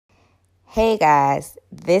Hey guys,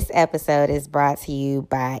 this episode is brought to you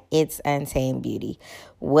by It's Untamed Beauty.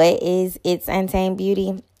 What is It's Untamed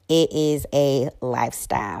Beauty? It is a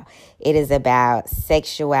lifestyle. It is about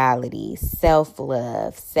sexuality,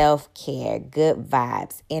 self-love, self-care, good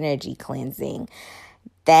vibes, energy cleansing.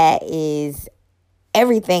 That is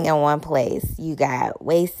everything in one place. You got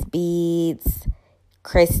waist beads,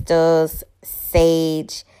 crystals,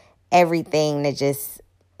 sage, everything to just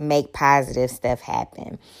make positive stuff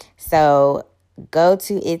happen. So go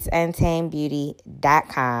to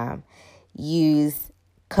itsuntamedbeauty.com. Use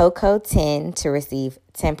Coco10 to receive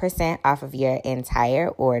 10% off of your entire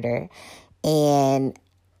order. And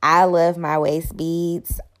I love my waist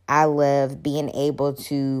beads. I love being able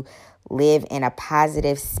to live in a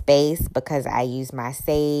positive space because I use my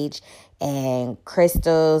sage and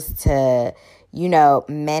crystals to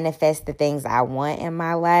manifest the things I want in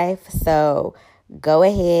my life. So go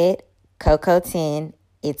ahead, Coco10,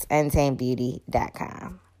 it's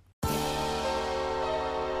untamedbeauty.com.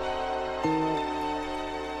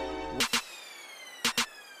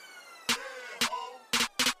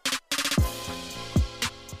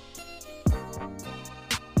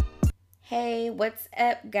 Hey, what's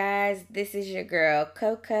up, guys? This is your girl,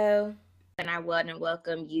 Coco, and I want to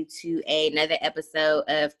welcome you to another episode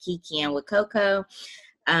of Kikiing with Coco.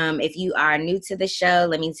 If you are new to the show,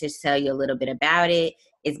 let me just tell you a little bit about it.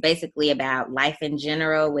 It's basically about life in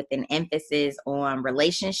general with an emphasis on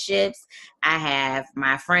relationships. I have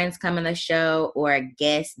my friends come on the show or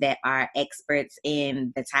guests that are experts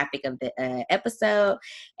in the topic of the episode.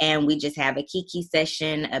 And we just have a Kiki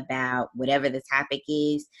session about whatever the topic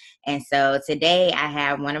is. And so today I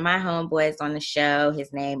have one of my homeboys on the show.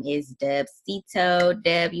 His name is Dub Cito.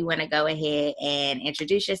 Dub, you want to go ahead and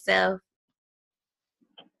introduce yourself?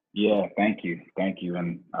 Yeah, thank you. Thank you.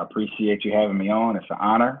 And I appreciate you having me on. It's an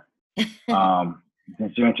honor.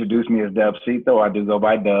 Since you introduced me as Dub Cito, I do go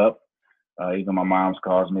by Dub. Even my mom's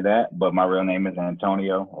calls me that, but my real name is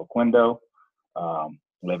Antonio Oquendo.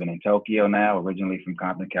 Living in Tokyo now, originally from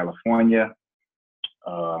Compton, California.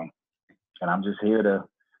 And I'm just here to,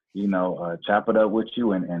 chop it up with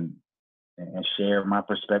you and share my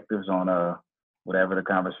perspectives on whatever the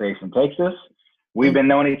conversation takes us. We've been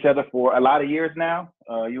knowing each other for a lot of years now.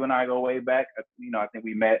 You and I go way back. I think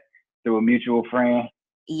we met through a mutual friend.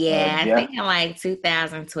 Yeah, I think in like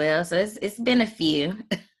 2012. So it's been a few.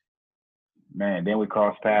 Man, then we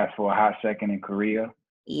crossed paths for a hot second in Korea.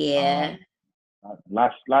 Yeah.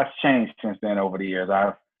 Lots changed since then over the years.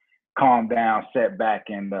 I've calmed down, set back,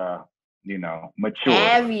 and matured.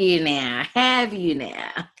 Have you now?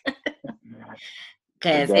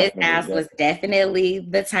 Because his house was definitely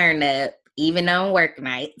the turn up, even on work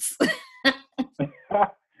nights.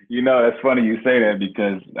 That's funny you say that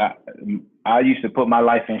because I used to put my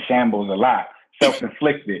life in shambles a lot,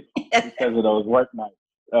 self-inflicted because of those work nights.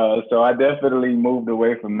 So I definitely moved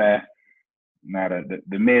away from that. Now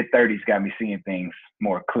the mid-30s got me seeing things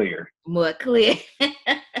more clear.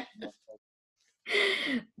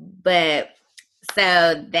 But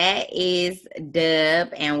so that is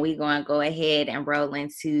Dub, and we're going to go ahead and roll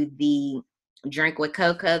into the Drink with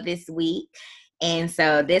Coco this week. And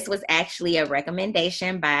so this was actually a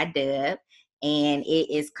recommendation by Dub, and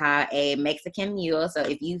it is called a Mexican Mule. So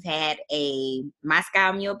if you've had a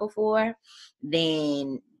Moscow Mule before,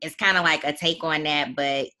 then it's kind of like a take on that,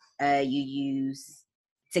 but you use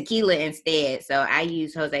tequila instead. So I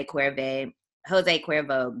use Jose Cuervo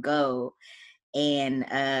Gold and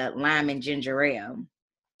lime and ginger ale.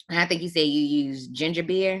 And I think you said you use ginger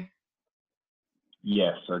beer.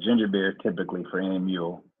 Yes, so ginger beer typically for any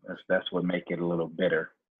mule. That's what make it a little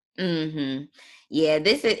bitter. Yeah,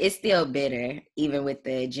 it's still bitter, even with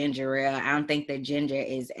the ginger ale. I don't think the ginger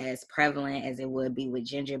is as prevalent as it would be with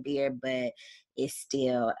ginger beer, but it's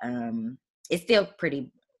still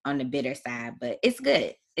pretty on the bitter side. But it's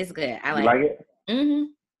good. It's good. I like it.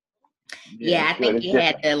 Yeah, I think it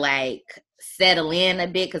had to like settle in a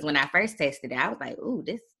bit because when I first tasted it, I was like, "Ooh,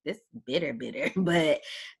 this bitter." But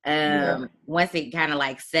once it kind of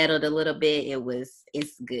like settled a little bit,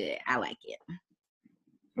 it's good. I like it.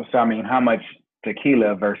 So I mean, how much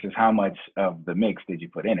tequila versus how much of the mix did you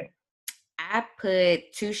put in it? I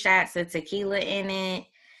put 2 shots of tequila in it.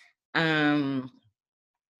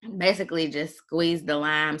 Basically just squeezed the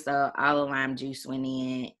lime, so all the lime juice went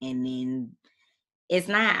in, and then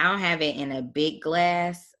I don't have it in a big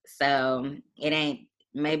glass, so it ain't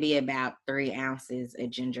maybe about 3 ounces of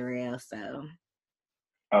ginger ale. So.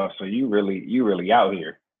 Oh, so you really out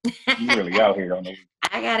here. You really out here on the.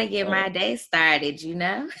 I gotta get my day started,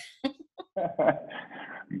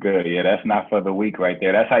 Good. Yeah, that's not for the weak right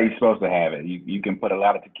there. That's how you're supposed to have it. You can put a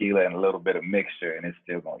lot of tequila and a little bit of mixture, and it's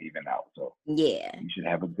still gonna even out. So Yeah. you should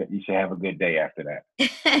have a good day after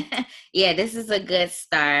that. Yeah, this is a good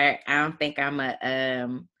start. I don't think I'm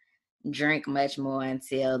a drink much more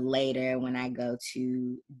until later when I go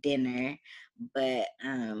to dinner. But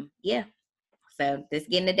yeah. So just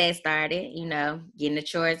getting the day started, getting the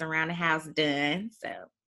chores around the house done. So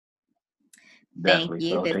thank Definitely.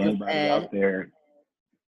 you. So This to is anybody out there,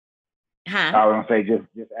 huh? I was gonna say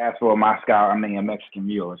just ask for a Moscow. I mean a Mexican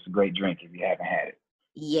Mule. It's a great drink if you haven't had it.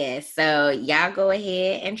 Yes, so y'all go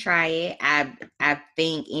ahead and try it. I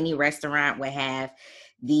think any restaurant would have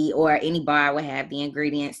or any bar would have the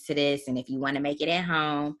ingredients to this. And if you want to make it at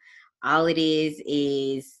home, all it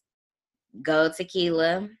is go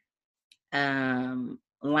tequila,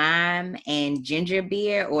 lime, and ginger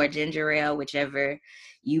beer or ginger ale, whichever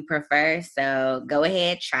you prefer. So go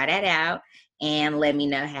ahead, try that out, and let me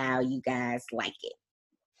know how you guys like it.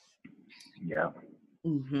 Yeah.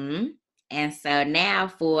 And so now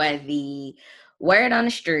for the word on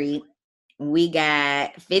the street, we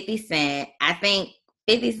got 50 Cent. I think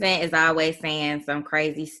 50 Cent is always saying some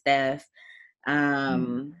crazy stuff. Mm.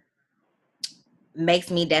 Um,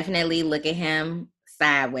 Makes me definitely look at him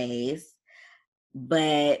sideways.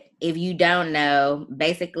 But if you don't know,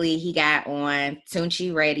 basically he got on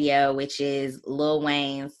Tunchi Radio, which is Lil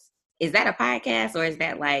Wayne's. Is that a podcast or is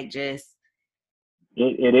that like just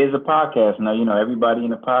It is a podcast. Now, everybody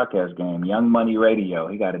in the podcast game. Young Money Radio.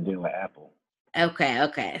 He got a deal with Apple.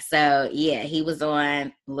 okay. So yeah, he was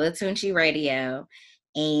on Lil Tunchi Radio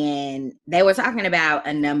and they were talking about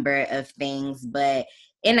a number of things, but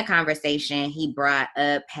in the conversation, he brought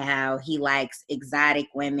up how he likes exotic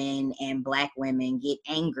women and Black women get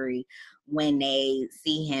angry when they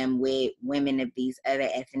see him with women of these other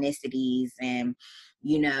ethnicities. And,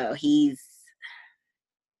 he's,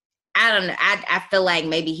 I don't know, I feel like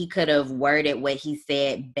maybe he could have worded what he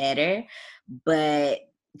said better, but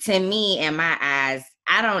to me, in my eyes,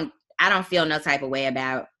 I don't feel no type of way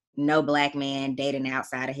about no Black man dating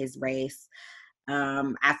outside of his race.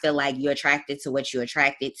 I feel like you're attracted to what you're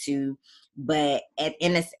attracted to, but at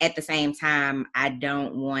the same time, I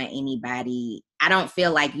don't want anybody. I don't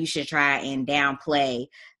feel like you should try and downplay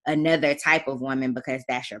another type of woman because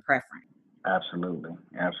that's your preference. Absolutely.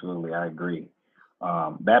 Absolutely. I agree.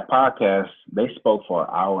 That podcast, they spoke for an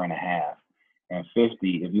hour and a half. And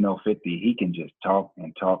 50, if you know 50, he can just talk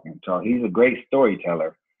and talk and talk. He's a great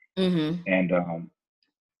storyteller. Mm-hmm. And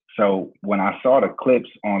so when I saw the clips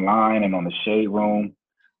online and on the Shade Room,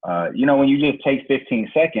 when you just take 15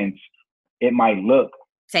 seconds, it might look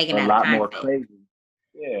Taken a out of lot more context. crazy.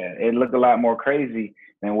 Yeah, it looked a lot more crazy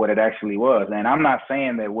than what it actually was. And I'm not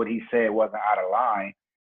saying that what he said wasn't out of line.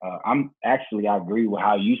 I agree with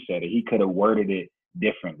how you said it. He could have worded it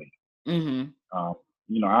differently. Mm-hmm.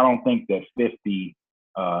 I don't think that 50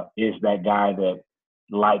 is that guy that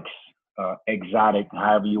likes exotic,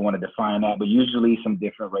 however you want to define that, but usually some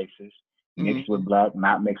different races mixed with Mm-hmm. Black,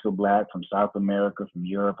 not mixed with Black, from South America, from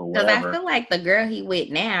Europe, or Because I whatever. feel like the girl he with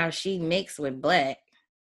now, she mixed with Black.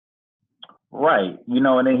 Right.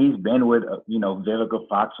 And then he's been with, Vivica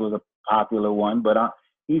Fox was a popular one, but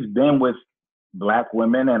he's been with Black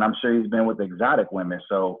women, and I'm sure he's been with exotic women.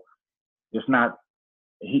 So it's not,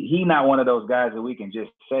 he not one of those guys that we can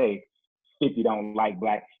just say 50 don't like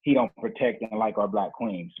Black, he don't protect and like our Black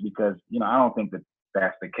queens, because, I don't think that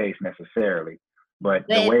that's the case necessarily. But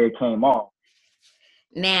the But way it came off.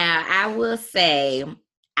 now I will say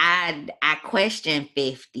I question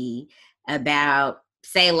 50 about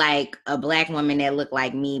say like a Black woman that look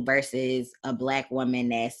like me versus a Black woman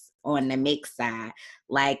that's on the mixed side.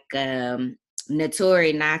 Like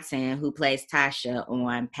Naturi Naughton, who plays Tasha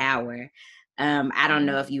on Power. I don't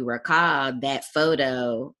know if you recall that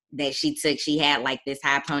photo that she took. She had like this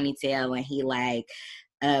high ponytail and he like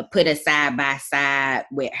put a side by side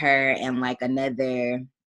with her and like another.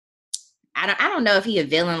 I don't know if he a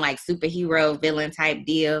villain, like superhero villain type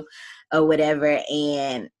deal or whatever.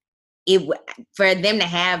 And it for them to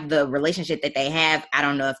have the relationship that they have, I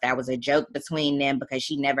don't know if that was a joke between them because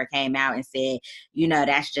she never came out and said,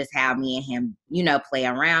 that's just how me and him, play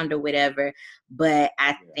around or whatever. But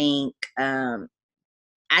I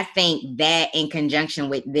think that in conjunction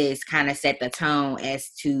with this kind of set the tone as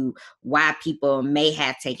to why people may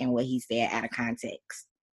have taken what he said out of context.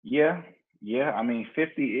 Yeah, yeah. I mean,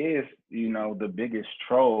 50 is, the biggest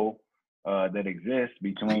troll that exists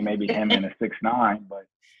between maybe him and a 6ix9ine, but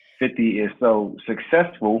 50 is so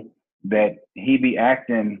successful that he be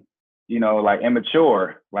acting, like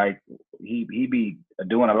immature. Like he be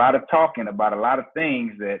doing a lot of talking about a lot of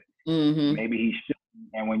things that Mm-hmm. maybe he shouldn't.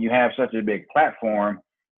 And when you have such a big platform,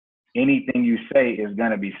 anything you say is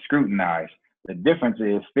going to be scrutinized. The difference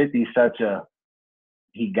is 50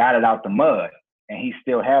 he got it out the mud and he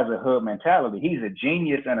still has a hood mentality. He's a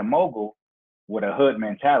genius and a mogul with a hood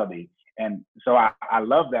mentality. And so I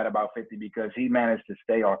love that about 50 because he managed to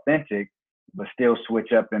stay authentic, but still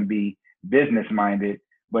switch up and be business minded.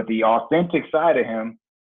 But the authentic side of him,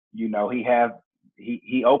 you know,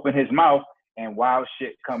 he opened his mouth and wild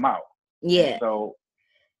shit come out. Yeah. And so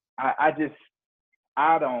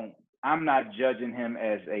I'm not judging him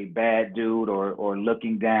as a bad dude or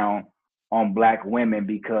looking down on black women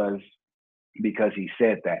because he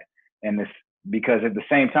said that. And this, because at the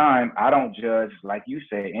same time, I don't judge, like you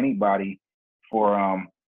said, anybody for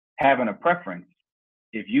having a preference.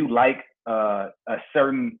 If you like a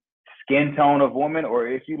certain skin tone of woman, or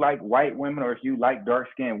if you like white women, or if you like dark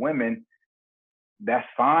skinned women, that's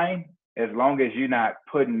fine as long as you're not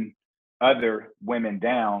putting other women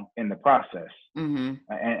down in the process. Mm-hmm.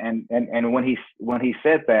 And when he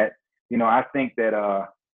said that, you know, I think that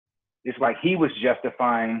it's like he was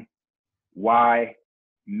justifying why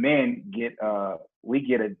men get I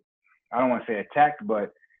don't want to say attacked,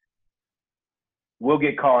 but we'll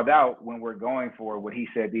get called out when we're going for what he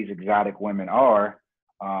said these exotic women are.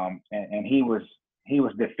 And he was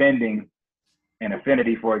defending an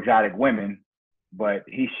affinity for exotic women, but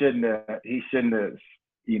he shouldn't have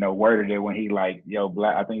you know, worded it when he like, yo,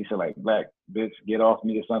 black, I think he said like, black bitch, get off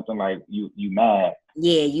me or something, like you mad.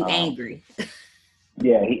 Yeah, you angry.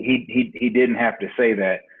 Yeah, he didn't have to say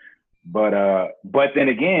that. But then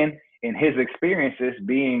again, in his experiences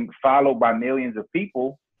being followed by millions of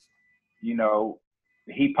people, you know,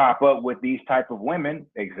 he pop up with these type of women,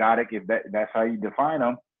 exotic, if that's how you define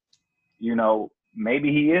them, you know,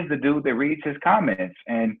 maybe he is the dude that reads his comments.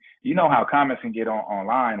 And you know how comments can get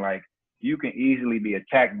online, like you can easily be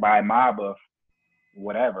attacked by a mob of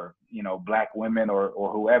whatever, you know, black women or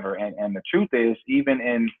whoever. And the truth is,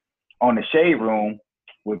 even on the Shade Room,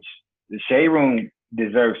 which the Shade Room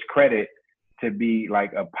deserves credit to be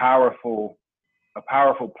like a powerful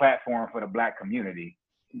platform for the black community.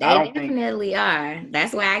 They definitely are.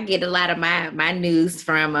 That's why I get a lot of my news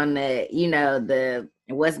from on the, you know, the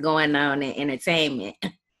what's going on in entertainment.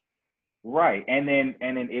 Right. And then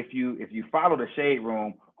if you follow the Shade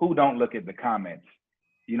Room, who don't look at the comments?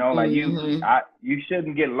 You know, like mm-hmm. you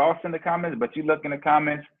shouldn't get lost in the comments, but you look in the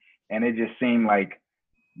comments and it just seemed like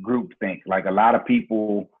groupthink. Like a lot of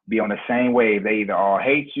people be on the same wave. They either all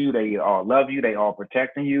hate you, they all love you, they all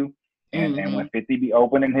protecting you. And Mm-hmm. and when 50 be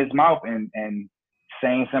opening his mouth and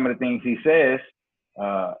saying some of the things he says,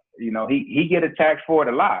 you know, he get attacked for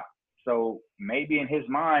it a lot. So maybe in his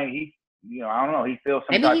mind, he, you know, I don't know, he feels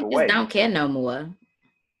some type of way. Maybe he just don't care no more.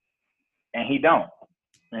 And he don't.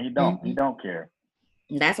 Mm-hmm. He don't care.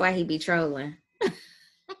 That's why he be trolling.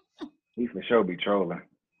 He for sure be trolling.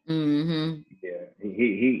 Mm-hmm. Yeah,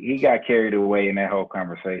 he got carried away in that whole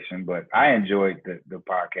conversation, but I enjoyed the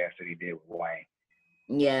podcast that he did with Wayne.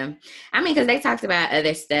 Yeah, I mean, because they talked about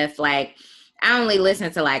other stuff. Like, I only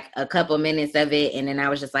listened to like a couple minutes of it, and then I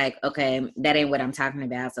was just like, okay, that ain't what I'm talking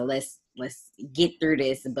about. So let's get through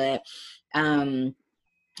this. But I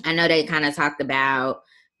know they kind of talked about,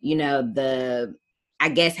 you know, I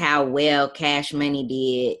guess how well Cash Money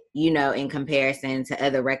did, you know, in comparison to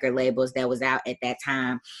other record labels that was out at that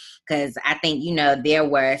time. Because I think, you know, there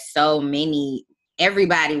were so many,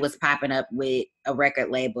 everybody was popping up with a record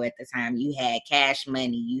label at the time. You had Cash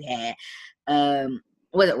Money, you had,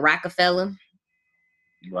 was it Rockefeller?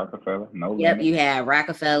 Rockefeller, no Yep, limit. you had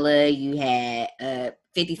Rockefeller, you had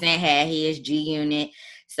 50 Cent had his G Unit.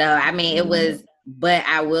 So, I mean, it was, but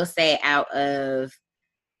I will say out of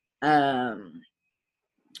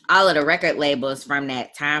all of the record labels from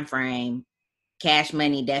that time frame, Cash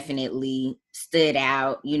Money definitely stood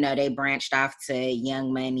out. You know, they branched off to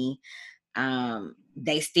Young Money.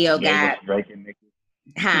 They still got Drake and Nicki.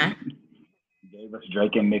 Huh? Gave us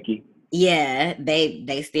Drake and Nicki. Yeah,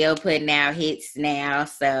 they still putting out hits now.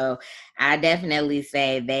 So I definitely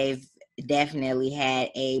say they've definitely had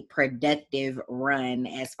a productive run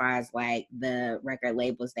as far as like the record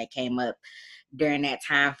labels that came up during that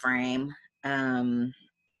time frame.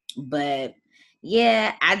 But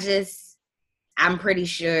yeah, I'm pretty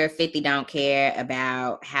sure 50 don't care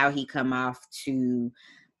about how he come off to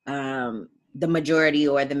the majority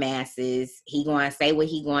or the masses. He going to say what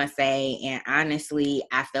he going to say. And honestly,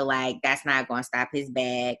 I feel like that's not going to stop his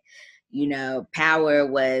bag. You know, Power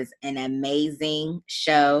was an amazing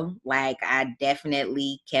show. Like, I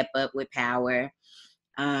definitely kept up with Power.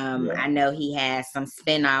 I know he has some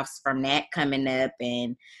spinoffs from that coming up,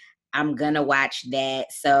 and I'm going to watch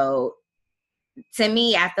that. So to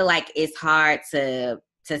me, I feel like it's hard to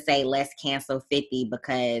to say let's cancel 50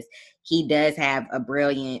 because he does have a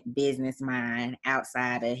brilliant business mind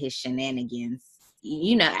outside of his shenanigans.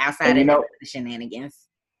 Outside And of his shenanigans.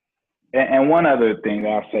 And one other thing that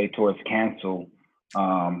I'll say towards cancel,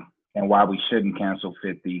 and why we shouldn't cancel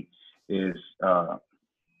 50 is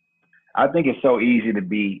I think it's so easy to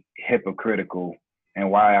be hypocritical.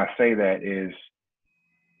 And why I say that is,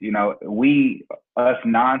 us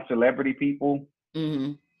non-celebrity people,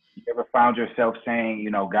 mm-hmm. You ever found yourself saying,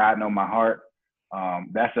 God know my heart?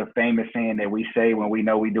 That's a famous saying that we say when we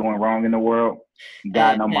know we're doing wrong in the world.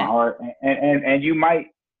 God know my heart. And you might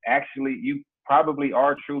actually, you probably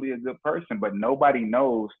are truly a good person, but nobody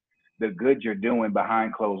knows the good you're doing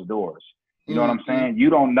behind closed doors. You know what I'm saying? You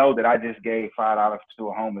don't know that I just gave $5 to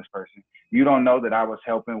a homeless person. You don't know that I was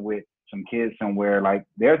helping with some kids somewhere. Like,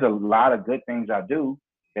 there's a lot of good things I do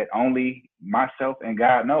that only myself and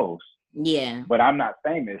God knows. Yeah. But I'm not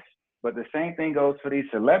famous. But the same thing goes for these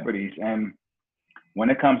celebrities. And when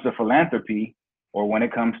it comes to philanthropy, or when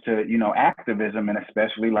it comes to, activism, and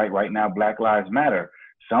especially like right now, Black Lives Matter,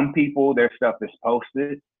 some people, their stuff is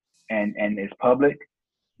posted and is public,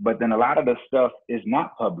 but then a lot of the stuff is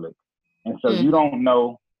not public. And so you don't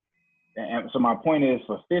know. And so my point is,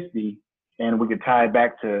 for 50, and we could tie it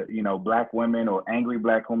back to, Black women or angry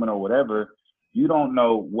Black women or whatever, you don't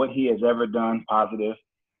know what he has ever done positive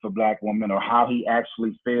for Black women, or how he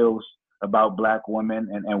actually feels about Black women,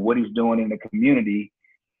 and what he's doing in the community.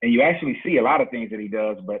 And you actually see a lot of things that he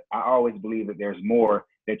does, but I always believe that there's more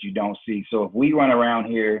that you don't see. So if we run around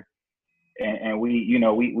here and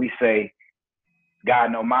we say,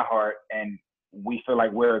 God know my heart, and we feel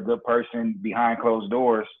like we're a good person behind closed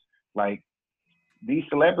doors, like, these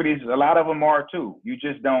celebrities, a lot of them are too. You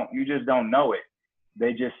just don't know it.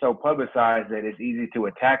 They just so publicized that it's easy to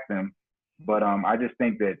attack them. But I just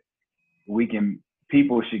think that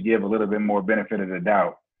people should give a little bit more benefit of the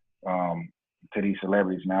doubt to these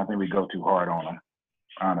celebrities. Man, I think we go too hard on them,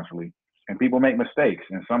 honestly. And people make mistakes,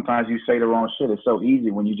 and sometimes you say the wrong shit. It's so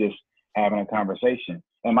easy when you just having a conversation.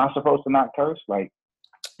 Am I supposed to not curse? Like,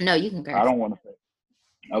 no, you can curse. I don't want to say.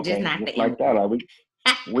 Okay, just like that. Like,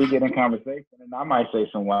 we get in conversation, and I might say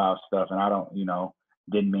some wild stuff, and I don't,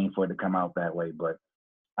 didn't mean for it to come out that way. But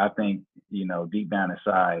I think, deep down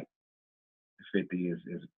inside, 50 is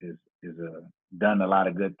done a lot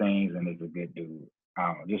of good things, and is a good dude.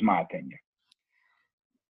 Just my opinion.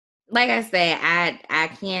 Like I said, I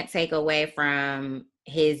can't take away from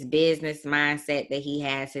his business mindset that he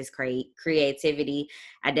has, his creativity.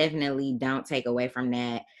 I definitely don't take away from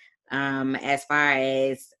that. As far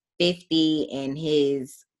as 50 and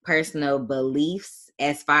his personal beliefs,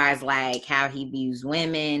 as far as like how he views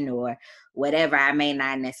women or whatever, I may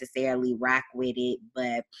not necessarily rock with it.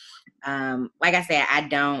 But like I said, I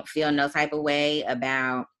don't feel no type of way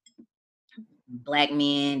about Black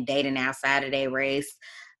men dating outside of their race.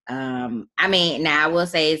 I mean, now I will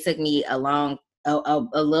say it took me a little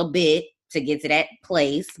bit to get to that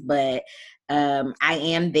place, but I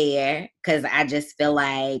am there because I just feel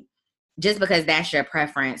like, just because that's your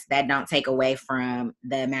preference, that don't take away from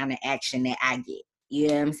the amount of action that I get. You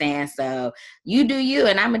know what I'm saying? So you do you,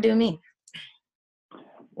 and I'm gonna do me.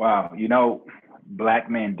 Wow, Black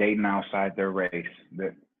men dating outside their race.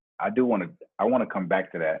 That I want to come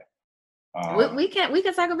back to that. We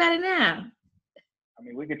can talk about it now. I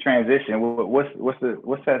mean, we could transition. What's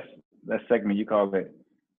that segment you call it?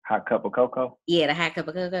 Hot cup of cocoa? Yeah, the hot cup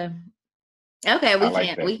of cocoa. Okay,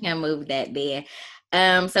 we can move that there.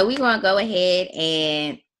 So we're gonna go ahead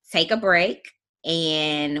and take a break,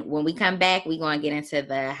 and when we come back, we're gonna get into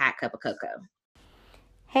the hot cup of cocoa.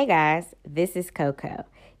 Hey guys, this is Coco.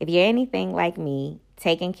 If you're anything like me,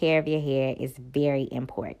 taking care of your hair is very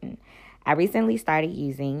important. I recently started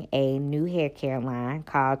using a new hair care line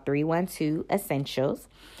called 312 Essentials.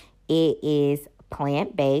 It is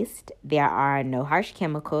plant-based. There are no harsh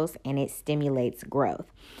chemicals, and it stimulates growth.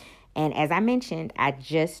 And as I mentioned, I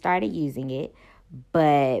just started using it,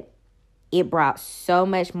 but it brought so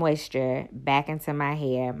much moisture back into my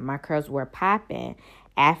hair. My curls were popping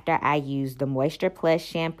after I used the Moisture Plus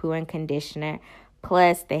shampoo and conditioner,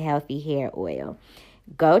 plus the healthy hair oil.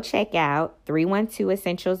 Go check out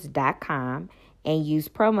 312essentials.com and use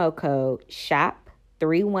promo code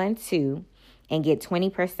SHOP312 and get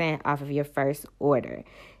 20% off of your first order.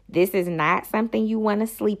 This is not something you want to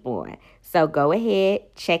sleep on. So go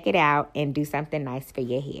ahead, check it out, and do something nice for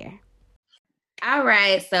your hair. All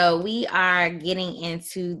right, so we are getting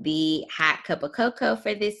into the hot cup of cocoa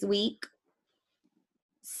for this week.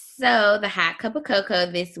 So the hot cup of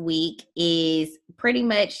cocoa this week is pretty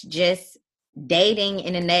much just dating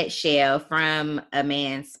in a nutshell from a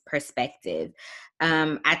man's perspective.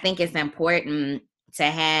 I think it's important to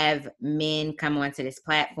have men come onto this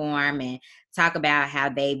platform and talk about how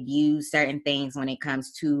they view certain things when it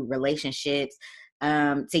comes to relationships,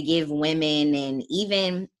 to give women and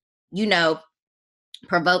even, you know,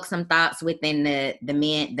 provoke some thoughts within the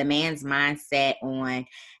man's mindset on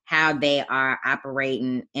how they are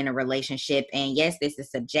operating in a relationship. And yes, this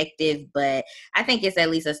is subjective, but I think it's at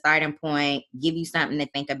least a starting point, give you something to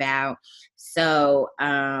think about. So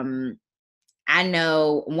I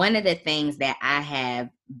know one of the things that I have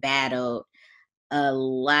battled a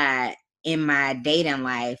lot in my dating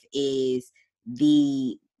life is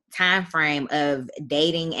the time frame of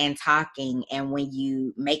dating and talking and when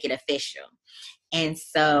you make it official. And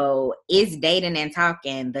so is dating and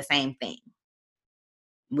talking the same thing,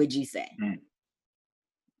 would you say?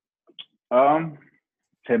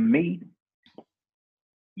 To me,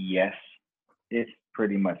 yes, it's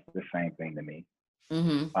pretty much the same thing to me.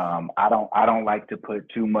 Mm-hmm. I don't like to put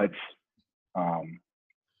too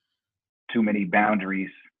many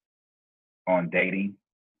boundaries on dating.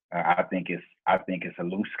 I think it's a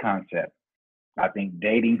loose concept. I think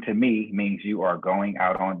dating to me means you are going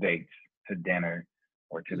out on dates, to dinner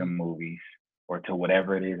or to the movies or to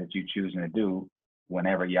whatever it is that you're choosing to do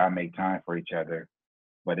whenever y'all make time for each other.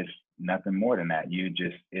 But it's nothing more than that.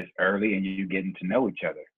 It's early and you getting to know each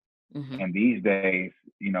other. Mm-hmm. And these days,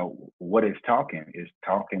 you know, what is talking? Is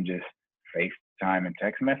talking just FaceTime and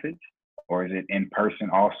text message? Or is it in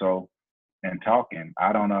person also and talking?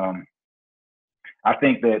 I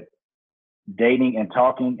think that dating and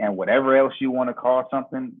talking and whatever else you want to call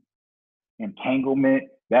something, entanglement,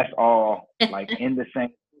 that's all like in the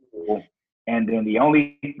same pool. And then the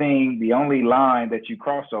only line that you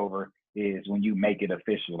cross over is when you make it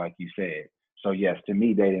official, like you said. So yes, to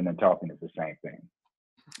me, dating and talking is the same thing.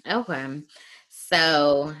 Okay.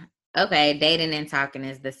 So, okay, dating and talking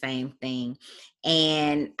is the same thing.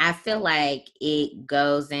 And I feel like it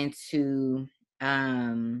goes into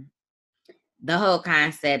the whole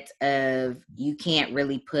concept of you can't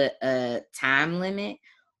really put a time limit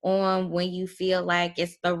on when you feel like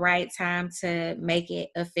it's the right time to make it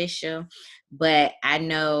official. But I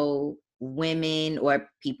know women or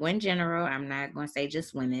people in general, I'm not going to say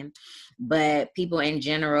just women, but people in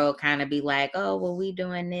general kind of be like, oh, well, we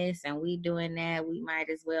doing this and we doing that. We might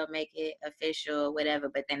as well make it official or whatever.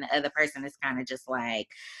 But then the other person is kind of just like,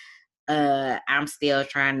 I'm still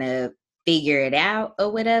trying to figure it out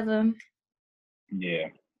or whatever. Yeah,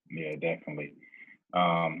 yeah, definitely.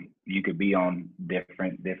 You could be on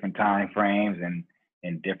different time frames and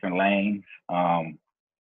in different lanes.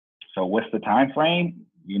 So what's the time frame?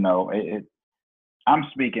 You know, I'm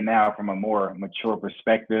speaking now from a more mature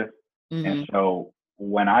perspective. Mm-hmm. And so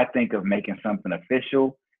when I think of making something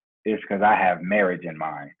official, it's because I have marriage in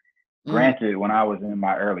mind. Mm-hmm. Granted, when I was in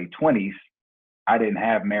my early 20s, I didn't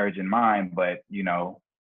have marriage in mind, but you know,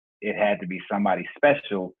 it had to be somebody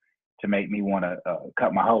special to make me want to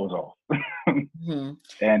cut my hose off. Mm-hmm.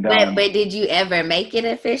 And But did you ever make it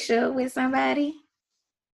official with somebody?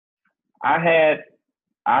 I've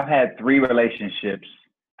had 3 relationships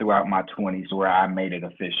throughout my 20s where I made it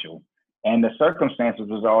official. And the circumstances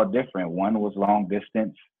was all different. One was long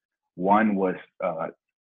distance, one was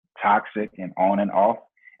toxic and on and off,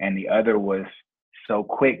 and the other was so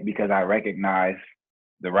quick because I recognized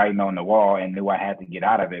the writing on the wall and knew I had to get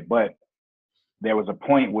out of it. But there was a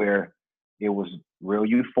point where it was real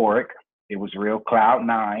euphoric, it was real cloud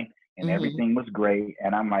nine, and Mm-hmm. everything was great.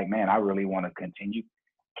 And I'm like, man, I really want to continue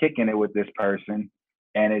kicking it with this person.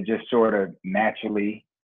 And it just sort of naturally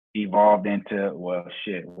evolved into, well,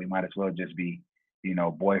 shit, we might as well just be, you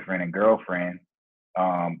know, boyfriend and girlfriend.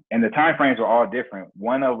 And the time frames were all different.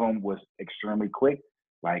 One of them was extremely quick,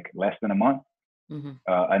 like less than a month. Mm-hmm.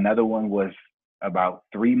 Another one was about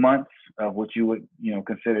 3 months of what you would, you know,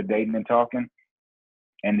 consider dating and talking.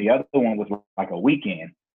 And the other one was like a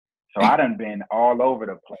weekend. So I done been all over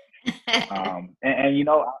the place. And you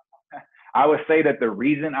know, I would say that the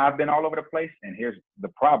reason I've been all over the place, and here's the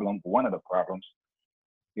problem, one of the problems,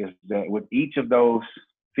 is that with each of those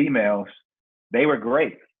females, they were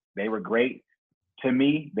great. They were great to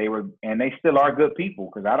me. And they still are good people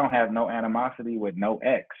because I don't have no animosity with no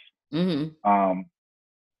ex. Mm-hmm.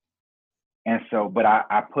 And so, but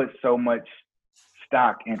I put so much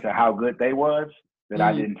stock into how good they was that Mm-hmm.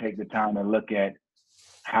 I didn't take the time to look at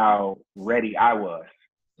how ready I was.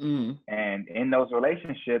 Mm-hmm. And in those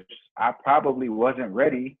relationships, I probably wasn't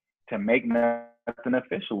ready to make nothing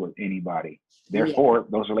official with anybody. Therefore,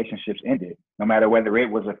 those relationships ended. No matter whether it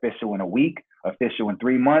was official in a week, official in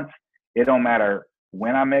 3 months, it don't matter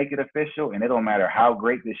when I make it official, and it don't matter how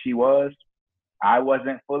great that she was. I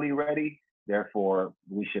wasn't fully ready. Therefore,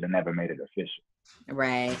 we should have never made it official.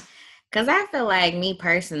 Right. Because I feel like me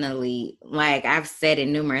personally, like I've said it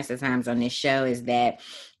numerous of times on this show, is that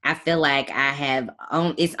I feel like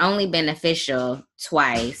it's only beneficial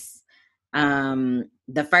twice.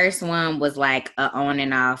 The first one was like a on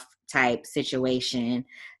and off type situation.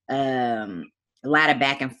 A lot of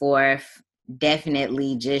back and forth,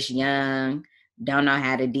 definitely just young, don't know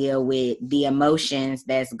how to deal with the emotions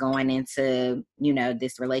that's going into,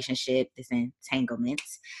 this relationship, this entanglement.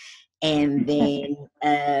 And then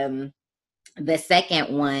the second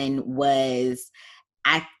one was,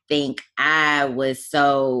 I think I was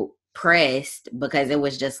so pressed because it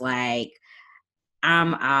was just like,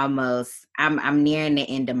 I'm nearing the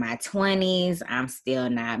end of my 20s. I'm still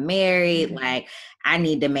not married. Like, I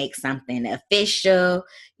need to make something official.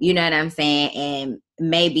 You know what I'm saying? And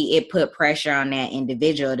maybe it put pressure on that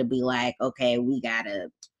individual to be like, okay, we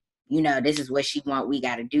gotta, this is what she want. We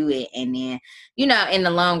gotta do it. And then, in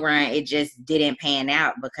the long run, it just didn't pan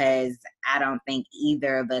out because I don't think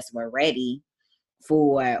either of us were ready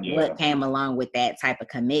for what came along with that type of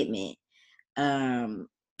commitment.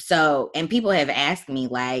 So, and people have asked me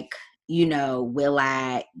like, will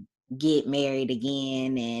I get married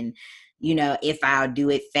again? And, if I'll do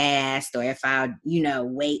it fast or if I'll,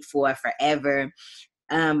 wait for forever.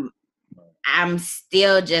 I'm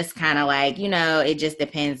still just kind of like, it just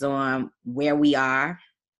depends on where we are,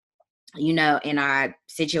 in our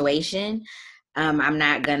situation. I'm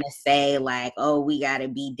not going to say like, oh, we got to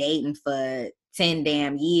be dating for 10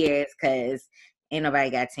 damn years, because ain't nobody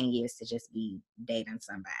got 10 years to just be dating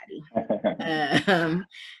somebody.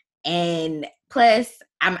 And plus,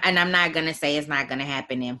 I'm not going to say it's not going to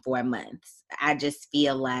happen in 4 months. I just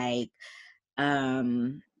feel like,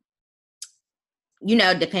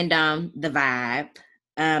 depend on the vibe.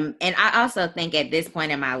 And I also think at this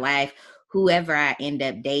point in my life, whoever I end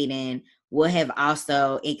up dating will have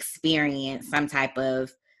also experienced some type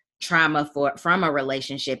of trauma from a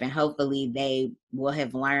relationship, and hopefully they will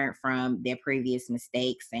have learned from their previous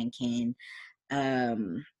mistakes and can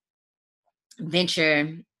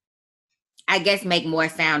venture, I guess, make more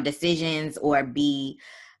sound decisions or be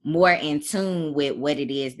more in tune with what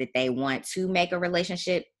it is that they want to make a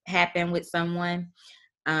relationship happen with someone.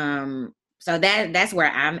 So that's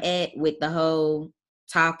where I'm at with the whole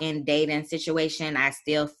talking, dating situation. I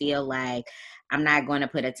still feel like I'm not going to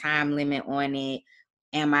put a time limit on it.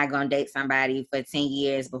 Am I going to date somebody for 10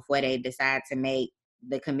 years before they decide to make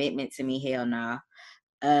the commitment to me? Hell no.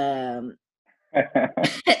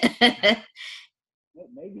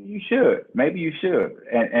 Maybe you should. Maybe you should.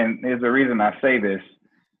 And there's a reason I say this.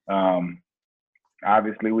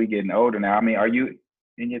 Obviously, we getting older now. I mean, are you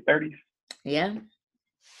in your 30s? Yeah.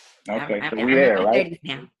 Okay, so we there, right?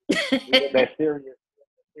 Now. That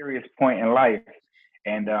serious point in life,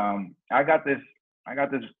 and I got this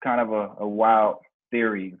kind of a wild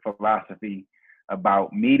theory, philosophy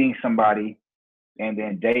about meeting somebody and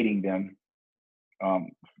then dating them.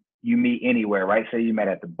 You meet anywhere, right? Say you met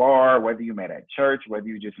at the bar, whether you met at church, whether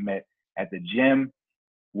you just met at the gym,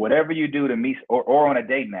 whatever you do to meet, or on a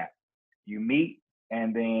dating app, you meet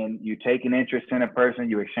and then you take an interest in a person,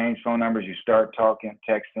 you exchange phone numbers, you start talking,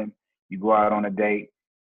 texting, you go out on a date.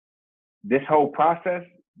 This whole process,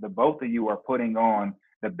 the both of you are putting on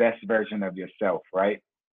the best version of yourself, right?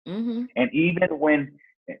 Mm-hmm. And even when,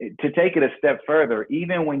 to take it a step further,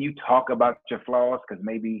 even when you talk about your flaws, because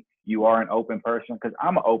maybe you are an open person, because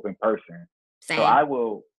I'm an open person. Same. So I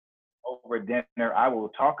will, over dinner, I will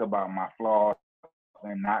talk about my flaws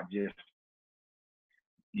and not just,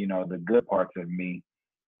 the good parts of me.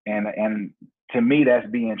 And to me, that's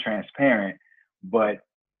being transparent, but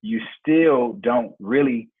you still don't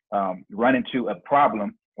really run into a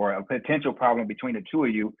problem or a potential problem between the two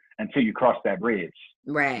of you until you cross that bridge.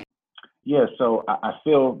 Right. Yeah, so I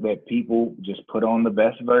feel that people just put on the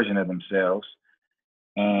best version of themselves,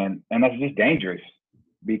 and that's just dangerous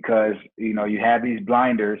because you have these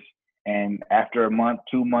blinders, and after a month,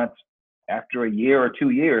 2 months, after a year or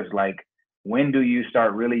 2 years, like, when do you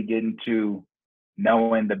start really getting to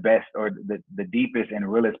knowing the best or the deepest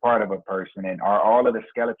and realest part of a person, and are all of the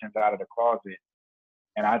skeletons out of the closet?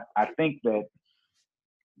 And I think that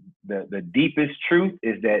the deepest truth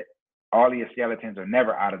is that all of your skeletons are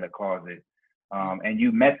never out of the closet. And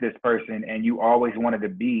you met this person and you always wanted to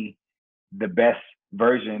be the best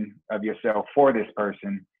version of yourself for this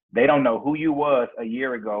person. They don't know who you was a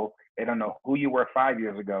year ago. They don't know who you were 5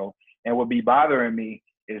 years ago. And what be bothering me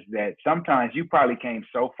is that sometimes you probably came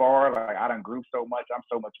so far, like, I done grew so much, I'm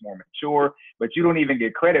so much more mature, but you don't even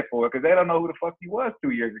get credit for it because they don't know who the fuck you was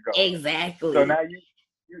 2 years ago. Exactly. So now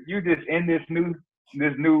you just in this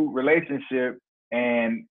new relationship,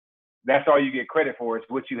 and that's all you get credit for is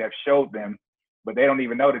what you have showed them, but they don't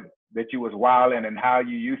even know that you was wilding and how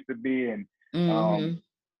you used to be, Mm-hmm.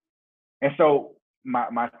 and so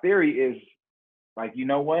my theory is like, you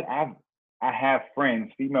know what, I have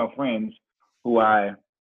friends, female friends, who I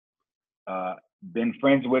been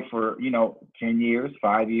friends with for 10 years,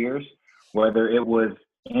 5 years, whether it was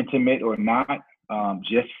intimate or not,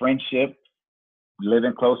 just friendship,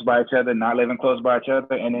 living close by each other, not living close by each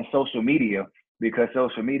other, and then social media, because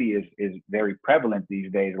social media is very prevalent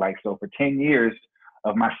these days. Like, so for 10 years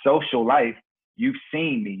of my social life, you've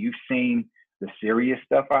seen me. You've seen the serious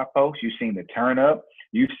stuff I post. You've seen the turn up.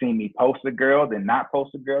 You've seen me post a girl, then not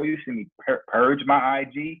post a girl. You've seen me purge my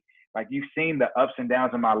IG. Like, you've seen the ups and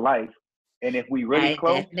downs of my life. And if we really I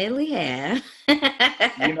close, definitely have.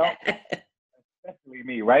 you know, especially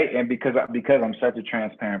me, right? And because I'm such a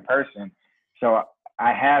transparent person, so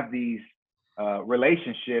I have these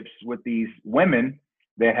relationships with these women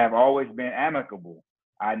that have always been amicable.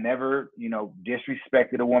 I never,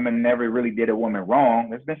 disrespected a woman, never really did a woman wrong.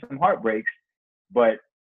 There's been some heartbreaks, but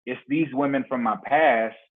it's these women from my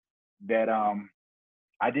past that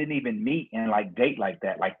I didn't even meet and like date like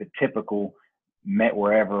that, like the typical met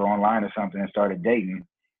wherever online or something and started dating.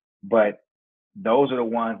 But those are the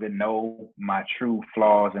ones that know my true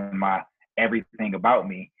flaws and my everything about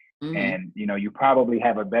me. Mm-hmm. And you probably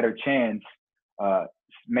have a better chance uh,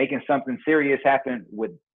 making something serious happen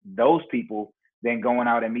with those people than going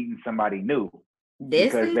out and meeting somebody new,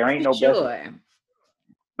 This because is there ain't for no best sure.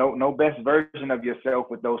 no best version of yourself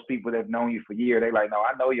with those people that have known you for years. They like, no,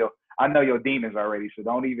 I know your demons already, so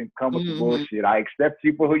don't even come with the Mm-hmm. bullshit. I accept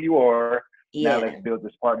you for who you are. Now Yeah. let's build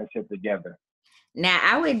this partnership together. Now,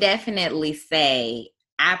 I would definitely say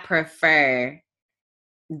I prefer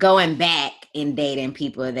going back and dating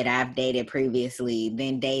people that I've dated previously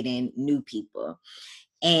than dating new people.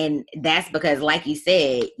 And that's because, like you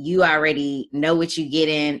said, you already know what you get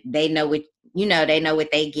in. They know what, they know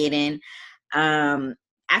what they get in.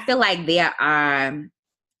 I feel like there are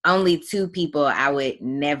only two people I would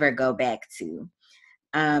never go back to.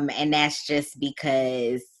 And that's just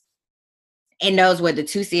because, and those were the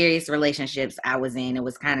two serious relationships I was in. It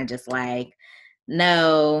was kind of just like,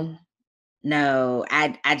 no,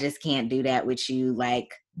 I just can't do that with you.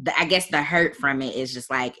 Like, I guess the hurt from it is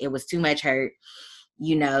just like, it was too much hurt,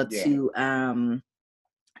 Yeah.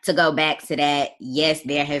 to go back to that. Yes,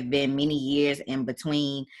 there have been many years in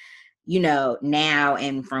between, now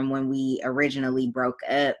and from when we originally broke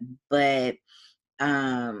up, but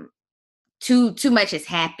too much has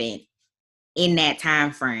happened in that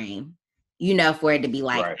time frame, for it to be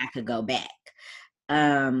like Right. I could go back.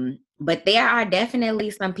 But there are definitely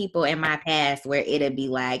some people in my past where it'll be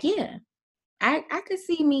like, yeah, I could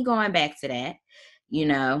see me going back to that, you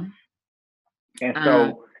know. And Um,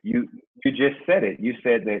 so you just said it. You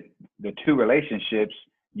said that the two relationships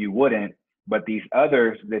you wouldn't, but these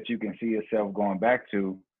others that you can see yourself going back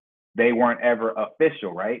to, they weren't ever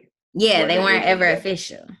official, right? yeah, they Whether it weren't was ever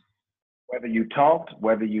official. whether you talked,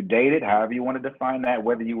 whether you dated, however you want to define that,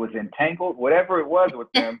 whether you was entangled, whatever it was with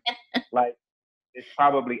them, like, it's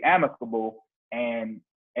probably amicable. And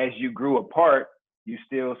as you grew apart, you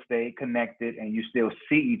still stay connected and you still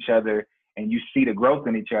see each other and you see the growth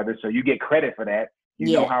in each other. So you get credit for that. You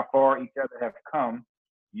know Yeah, how far each other have come.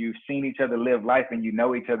 You've seen each other live life and you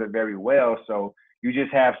know each other very well. So you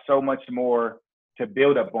just have so much more to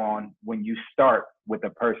build up on when you start with a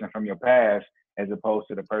person from your past, as opposed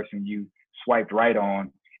to the person you swiped right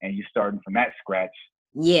on and you starting from that scratch.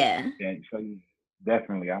 yeah, And so you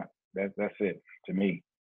definitely, that's it to me.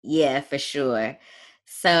 yeah, for sure.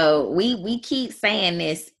 So we keep saying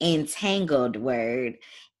this entangled word.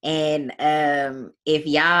 And if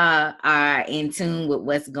y'all are in tune with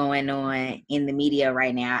what's going on in the media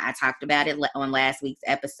right now, I talked about it on last week's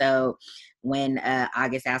episode when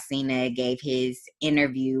August Alsina gave his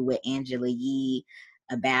interview with Angela Yee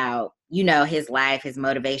about, his life, his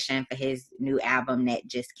motivation for his new album that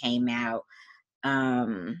just came out.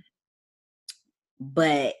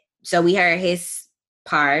 But so we heard his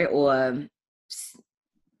part or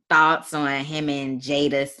thoughts on him and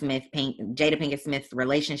Jada Pinkett Smith's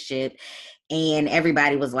relationship. And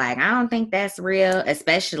everybody was like, I don't think that's real,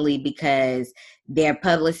 especially because their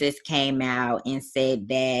publicist came out and said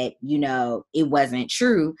that, it wasn't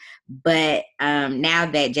true. But now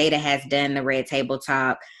that Jada has done the Red Table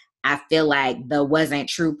Talk, I feel like the wasn't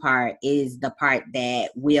true part is the part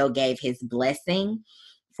that Will gave his blessing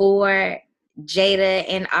for Jada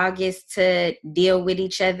and August to deal with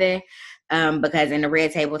each other. Because in the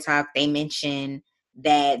Red Table Talk, they mentioned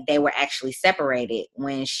that they were actually separated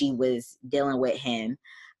when she was dealing with him.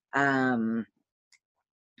 Um,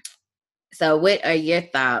 So what are your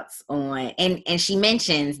thoughts on, and she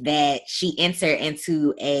mentions that she entered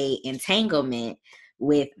into a entanglement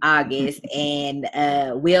with August, and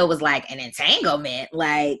Will was like, an entanglement,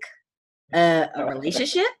 like a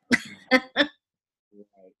relationship?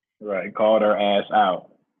 Right, called her ass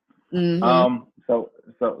out. Mm-hmm.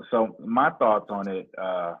 So my thoughts on it,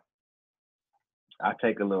 I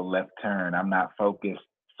take a little left turn. I'm not focused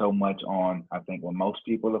so much on, I think, what most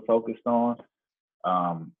people are focused on.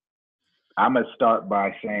 Um, I'm gonna start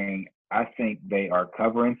by saying I think they are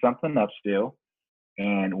covering something up still.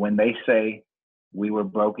 And when they say we were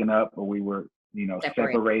broken up or we were,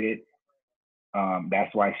 separated,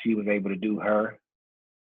 that's why she was able to do her.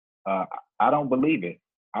 Uh, I don't believe it.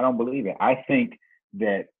 I don't believe it. I think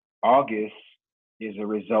that August is a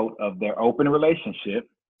result of their open relationship,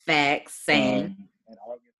 Facts, same. and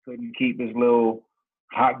August couldn't keep his little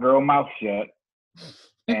hot girl mouth shut,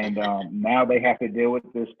 and now they have to deal with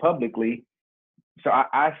this publicly. So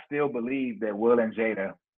I still believe that Will and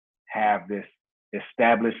Jada have this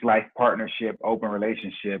established life partnership, open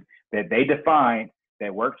relationship that they defined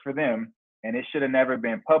that works for them, and it should have never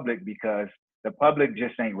been public because the public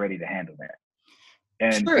just ain't ready to handle that.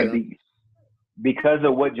 And True. because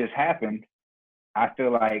of what just happened, I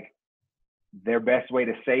feel like their best way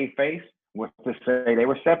to save face was to say they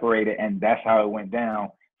were separated, and that's how it went down.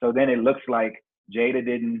 So then it looks like Jada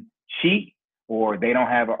didn't cheat, or they don't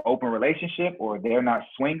have an open relationship, or they're not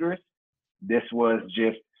swingers. This was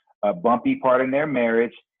just a bumpy part in their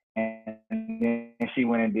marriage, and then she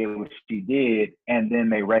went and did what she did, and then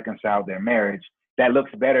they reconciled their marriage. That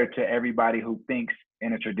looks better to everybody who thinks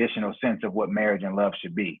in a traditional sense of what marriage and love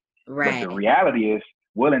should be. But the Right. reality is,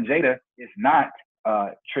 Will and Jada is not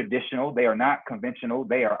traditional. They are not conventional.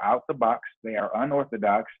 They are out the box. They are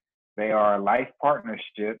unorthodox. They are a life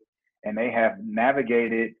partnership, and they have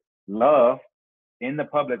navigated love in the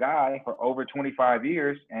public eye for over 25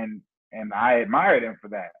 years, and I admire them for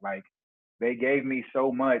that. Like, they gave me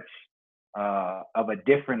so much of a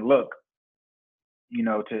different look,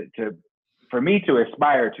 to for me to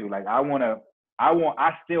aspire to. Like,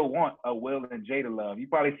 I still want a Will and Jada love. You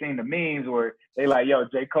probably seen the memes where they like, yo,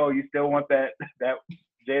 J. Cole, you still want that that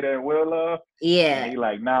Jada and Will love? And Yeah. he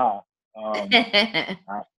like, nah. I,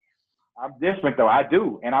 I'm different though. I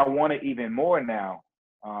do, and I want it even more now.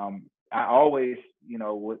 I always,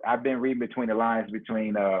 I've been reading between the lines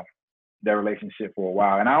between their relationship for a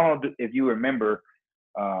while, and I don't know if you remember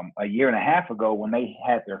a year and a half ago when they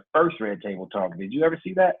had their first Red Table Talk. Did you ever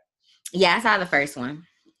see that? Yeah, I saw the first one.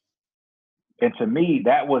 And to me,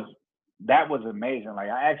 that was amazing. Like,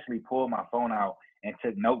 I actually pulled my phone out and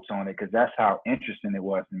took notes on it because that's how interesting it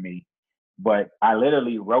was to me. But I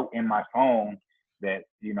literally wrote in my phone that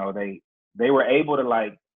they were able to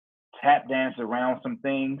like tap dance around some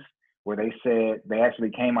things where they said they actually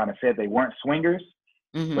came out and said they weren't swingers,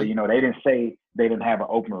 but Mm-hmm. they didn't say they didn't have an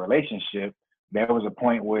open relationship. There was a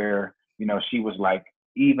point where she was like,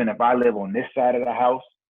 even if I live on this side of the house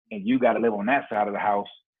and you got to live on that side of the house,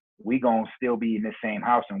 we gonna still be in the same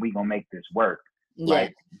house and we gonna make this work. Yeah.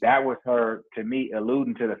 Like, that was her, to me,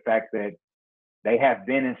 alluding to the fact that they have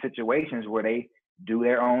been in situations where they do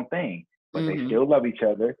their own thing, but they Mm-hmm. still love each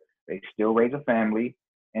other. They still raise a family.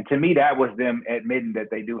 And to me, that was them admitting that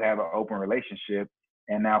they do have an open relationship.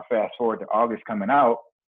 And now, fast forward to August coming out,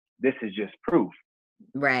 this is just proof.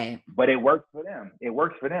 Right. But it works for them. It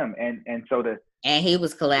works for them. And so And he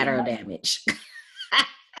was in collateral my damage.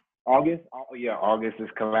 August, oh yeah, August is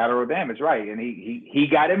collateral damage, right? And he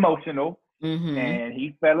got emotional, Mm-hmm. and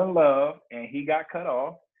he fell in love, and he got cut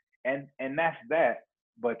off, and that's that.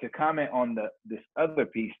 But to comment on this other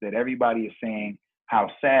piece that everybody is saying how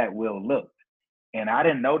sad Will looked, and I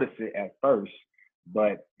didn't notice it at first,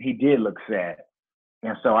 but he did look sad,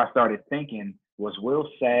 and so I started thinking, was Will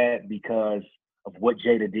sad because of what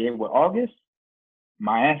Jada did with August?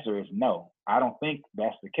 My answer is no. I don't think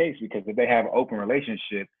that's the case, because if they have an open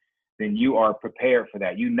relationship, then you are prepared for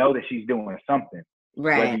that. You know that she's doing something. Whether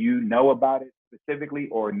Right. you know about it specifically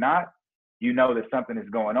or not, you know that something is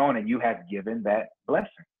going on, and you have given that blessing,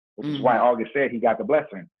 which is why Mm-hmm. August said he got the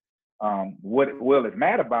blessing. What Will is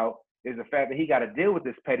mad about is the fact that he got to deal with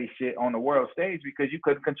this petty shit on the world stage because you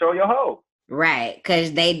couldn't control your hoe. Right.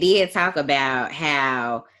 Because they did talk about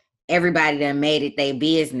how everybody done made it their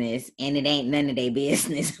business and it ain't none of their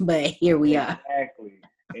business. But here we are. Exactly.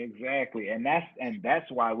 Exactly. And that's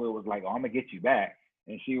why Will was like, oh, I'm gonna get you back.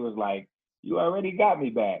 And she was like, you already got me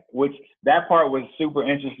back. Which, that part was super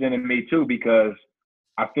interesting to me too, because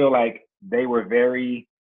I feel like they were very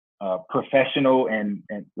professional, and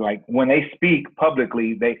like when they speak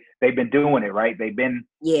publicly, they've been doing it, right? They've been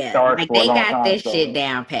Yeah. stars Like for a they long got time. this So shit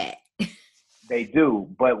down pat. They do.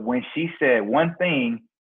 But when she said one thing,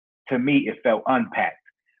 to me, it felt unpacked.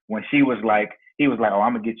 When she was like, he was like, "Oh,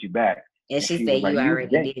 I'm gonna get you back," And and she she was said, like, you "You already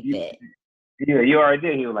think did you? that. Yeah, you already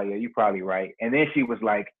did." He was like, "Yeah, you probably right." And then she was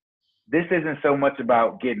like, "This isn't so much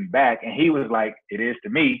about getting back," and he was like, "It is to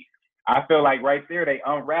me." I feel like right there they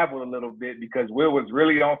unraveled a little bit because Will was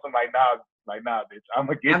really on some like nah, bitch, I'm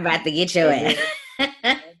gonna get I'm you. about to get your And ass.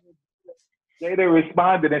 then Jada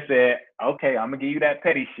responded and said, "Okay, I'm gonna give you that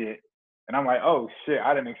petty shit." And I'm like, "Oh shit,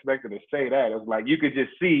 I didn't expect her to say that." It was like you could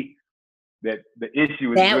just see that the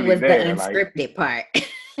issue is That really was the there. Like unscripted part.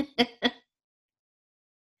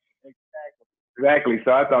 exactly.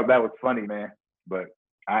 So I thought that was funny, man. But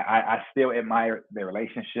I still admire their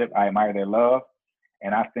relationship. I admire their love.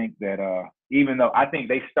 And I think that even though I think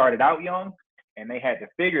they started out young and they had to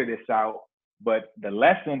figure this out, but the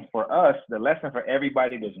lesson for us, the lesson for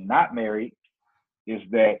everybody that's not married is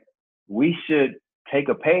that we should take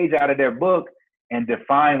a page out of their book and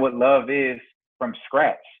define what love is from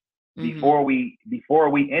scratch before we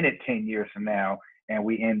end it 10 years from now and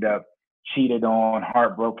we end up cheated on,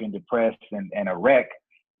 heartbroken, depressed, and a wreck.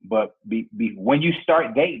 But when you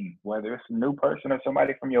start dating, whether it's a new person or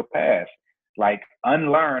somebody from your past, like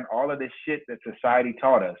unlearn all of this shit that society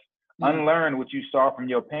taught us. Unlearn what you saw from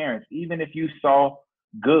your parents, even if you saw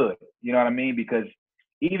good. You know what I mean? Because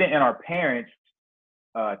even in our parents,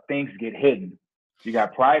 things get hidden. You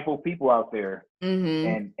got prideful people out there,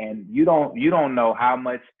 and you don't know how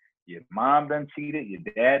much your mom done cheated, your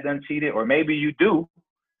dad done cheated, or maybe you do,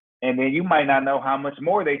 and then you might not know how much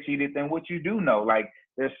more they cheated than what you do know. Like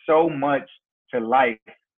there's so much to life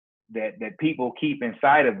that people keep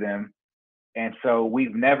inside of them, and so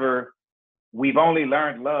we've only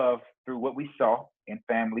learned love through what we saw in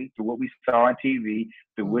family, through what we saw on TV,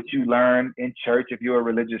 through what you learn in church if you're a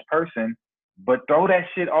religious person. But throw that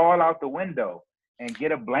shit all out the window and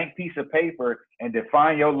get a blank piece of paper and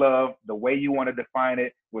define your love the way you want to define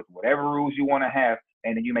it with whatever rules you want to have.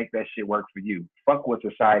 And then you make that shit work for you. Fuck what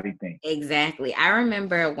society thinks. Exactly. I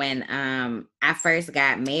remember when I first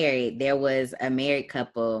got married, there was a married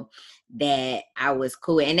couple that I was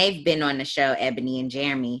cool with, and they've been on the show, Ebony and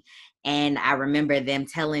Jeremy. And I remember them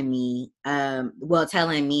telling me and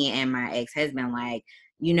my ex-husband, like,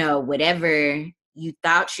 whatever you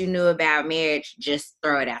thought you knew about marriage, just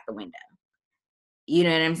throw it out the window. You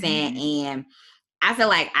know what I'm saying? And I feel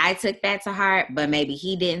like I took that to heart, but maybe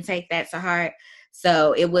he didn't take that to heart.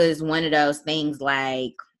 So it was one of those things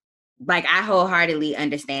like I wholeheartedly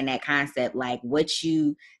understand that concept. Like what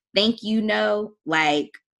you think like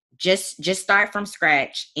just start from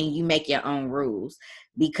scratch and you make your own rules,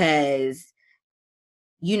 because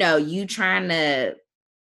you trying to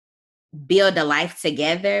build a life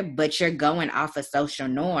together, but you're going off of social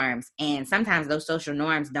norms, and sometimes those social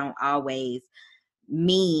norms don't always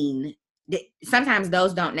mean sometimes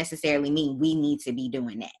those don't necessarily mean we need to be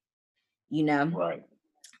doing that. Right.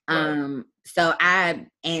 So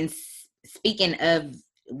speaking of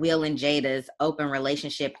Will and Jada's open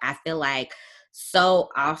relationship, I feel like so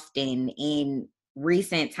often in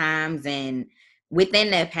recent times and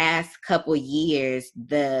within the past couple years,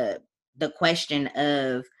 the question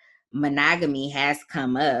of monogamy has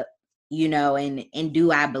come up, and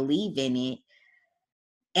do I believe in it?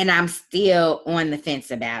 And I'm still on the fence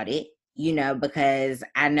about it, because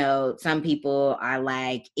I know some people are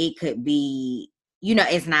like, it could be,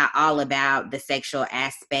 it's not all about the sexual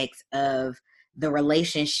aspects of the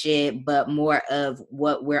relationship, but more of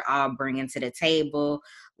what we're all bringing to the table.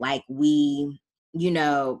 Like we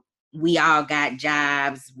all got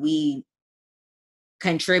jobs, we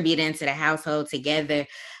contribute into the household together,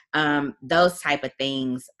 those type of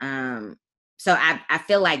things. So I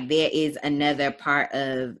feel like there is another part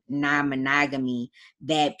of non-monogamy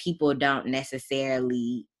that people don't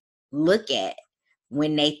necessarily look at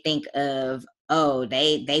when they think of, oh,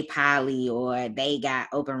 they poly or they got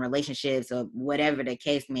open relationships or whatever the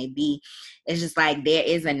case may be. It's just like there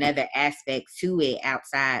is another aspect to it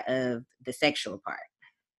outside of the sexual part.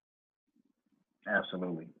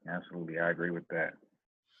 Absolutely. I agree with that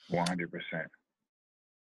 100%.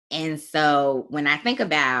 And so when I think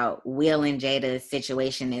about Will and Jada's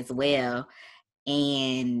situation as well,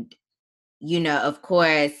 and, of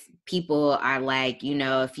course, people are like,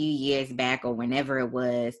 a few years back or whenever it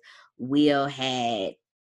was, Will had,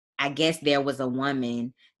 I guess there was a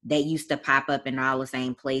woman that used to pop up in all the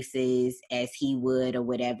same places as he would or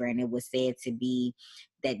whatever. And it was said to be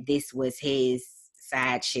that this was his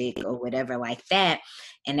side chick or whatever like that.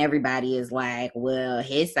 And everybody is like, well,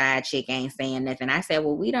 his side chick ain't saying nothing. I said,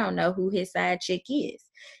 well, we don't know who his side chick is.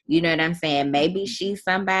 You know what I'm saying? Maybe she's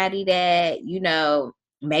somebody that,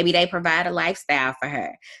 maybe they provide a lifestyle for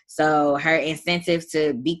her. So her incentive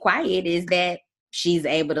to be quiet is that she's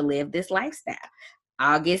able to live this lifestyle.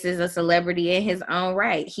 August is a celebrity in his own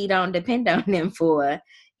right. He don't depend on them for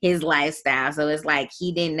his lifestyle. So it's like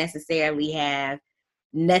he didn't necessarily have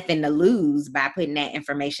nothing to lose by putting that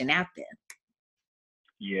information out there.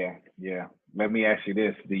 Yeah, yeah. Let me ask you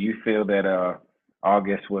this: do you feel that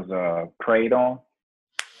August was preyed on?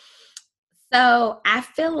 So I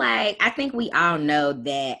think we all know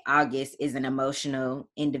that August is an emotional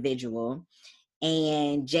individual.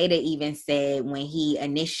 And Jada even said when he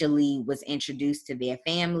initially was introduced to their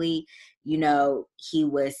family, he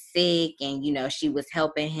was sick and, she was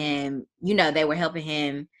helping him, they were helping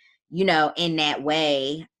him, in that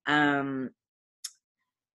way.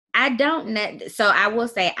 I don't know. So I will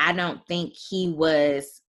say, I don't think he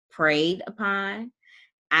was preyed upon.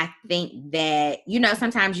 I think that,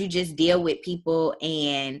 sometimes you just deal with people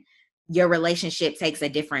and your relationship takes a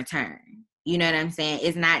different turn. You know what I'm saying?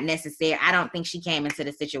 It's not necessary. I don't think she came into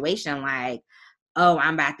the situation like, oh,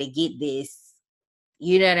 I'm about to get this.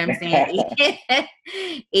 You know what I'm saying?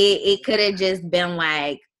 It could have just been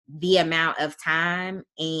like the amount of time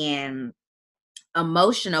and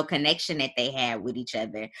emotional connection that they had with each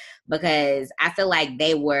other, because I feel like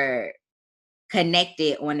they were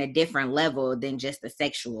connected on a different level than just a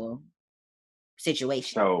sexual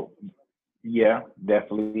situation. So yeah,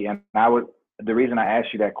 definitely. And the reason I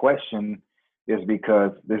asked you that question is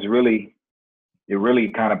because it really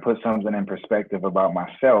kind of puts something in perspective about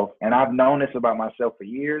myself. And I've known this about myself for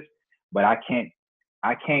years, but I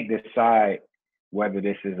can't decide whether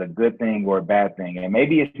this is a good thing or a bad thing. And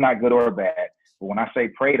maybe it's not good or bad, but when I say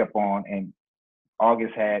preyed upon, and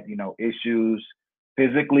August had, issues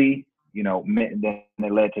physically, then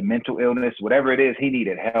it led to mental illness, whatever it is, he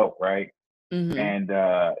needed help, right? Mm-hmm. And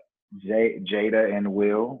Jada and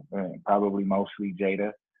Will, probably mostly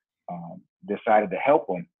Jada, decided to help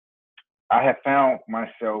him. I have found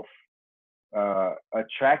myself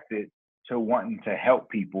attracted to wanting to help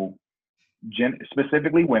people,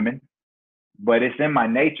 specifically women, but it's in my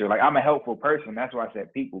nature. Like, I'm a helpful person. That's why I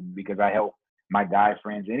said people, because I help my guy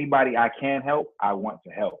friends. Anybody I can help, I want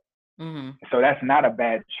to help. Mm-hmm. So that's not a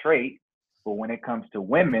bad trait. But when it comes to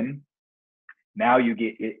women, now you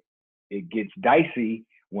get it. It gets dicey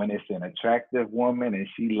when it's an attractive woman and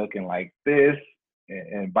she looking like this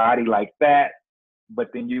and body like that. But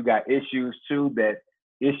then you got issues too,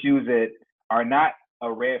 issues that are not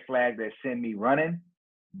a red flag that send me running,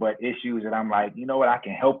 but issues that I'm like, you know what, I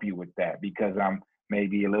can help you with that because I'm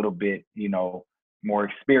maybe a little bit, more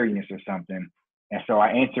experienced or something. And so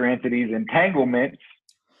I enter into these entanglements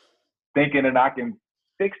thinking that I can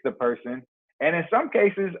fix the person. And in some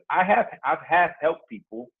cases, I've had helped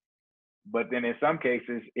people, but then in some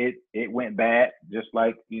cases it went bad, just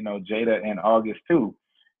like Jada and August too.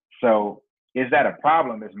 So is that a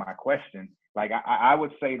problem? Is my question. Like I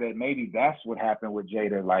would say that maybe that's what happened with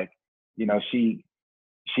Jada. Like she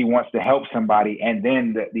wants to help somebody, and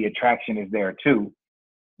then the attraction is there too.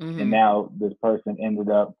 Mm-hmm. And now this person ended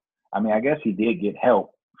up. I mean, I guess he did get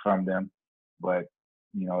help from them, but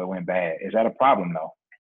it went bad. Is that a problem though?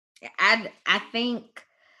 I think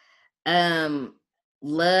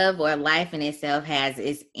love or life in itself has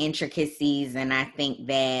its intricacies, and I think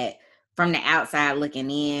that from the outside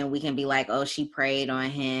looking in, we can be like, oh, she preyed on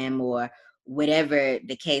him or whatever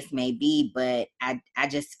the case may be, but I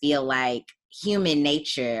just feel like human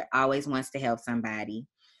nature always wants to help somebody.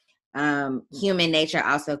 Human nature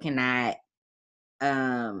also cannot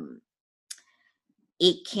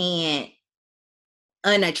it can't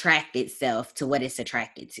unattract itself to what it's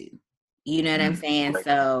attracted to. You know what I'm saying? Right.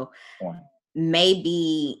 So Yeah.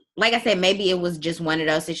 maybe, like I said, maybe it was just one of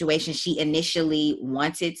those situations. She initially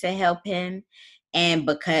wanted to help him, and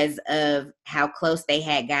because of how close they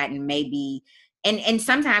had gotten, maybe, and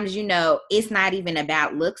sometimes, it's not even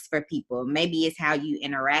about looks for people. Maybe it's how you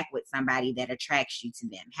interact with somebody that attracts you to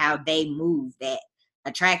them, how they move that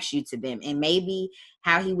attracts you to them, and maybe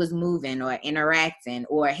how he was moving or interacting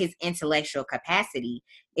or his intellectual capacity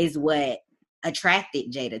is what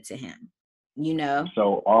attracted Jada to him.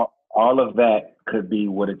 So all of that could be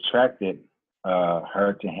what attracted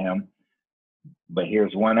her to him. But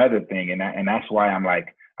here's one other thing, and that's why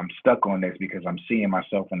I'm stuck on this, because I'm seeing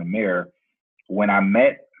myself in the mirror. When I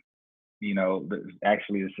met,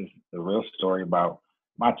 actually this is the real story about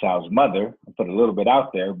my child's mother. I put a little bit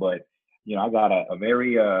out there, but I got a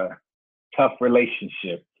very tough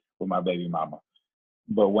relationship with my baby mama.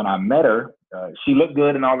 But when I met her, she looked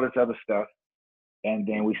good and all this other stuff, and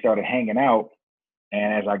then we started hanging out.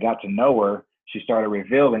 And as I got to know her, she started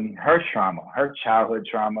revealing her trauma, her childhood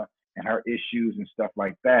trauma, and her issues and stuff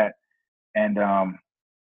like that. And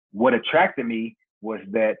what attracted me was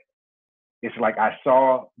that it's like I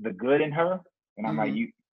saw the good in her, and I'm like,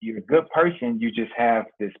 you're a good person. You just have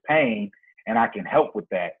this pain, and I can help with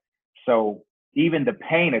that. So even the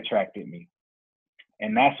pain attracted me,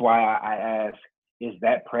 and that's why I ask, is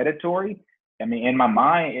that predatory? I mean, in my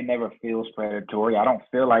mind, it never feels predatory. I don't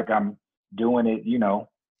feel like I'm doing it,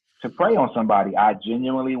 to prey on somebody. I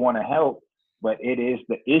genuinely want to help, but it is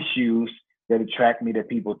the issues that attract me to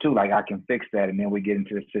people too. Like I can fix that, and then we get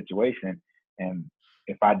into the situation, and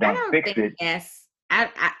if I don't fix it, yes,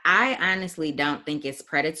 I honestly don't think it's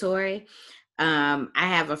predatory. I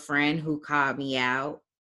have a friend who called me out.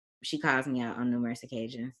 She calls me out on numerous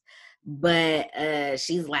occasions, but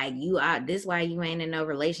she's like, this why you ain't in no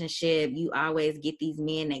relationship. You always get these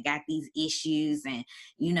men that got these issues, and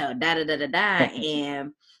da da da da da.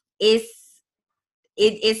 And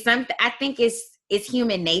it's something. I think it's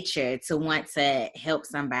human nature to want to help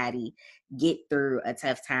somebody get through a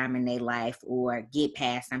tough time in their life or get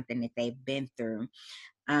past something that they've been through.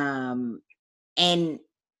 And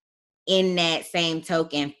in that same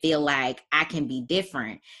token, feel like I can be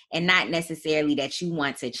different, and not necessarily that you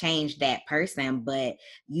want to change that person, but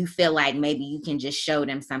you feel like maybe you can just show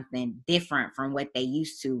them something different from what they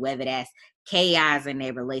used to, whether that's chaos in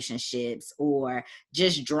their relationships or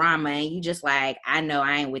just drama. And you just like, I know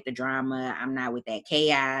I ain't with the drama. I'm not with that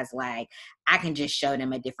chaos. Like I can just show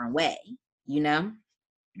them a different way,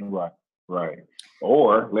 Right.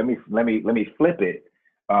 Or let me flip it.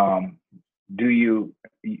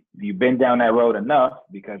 You've been down that road enough,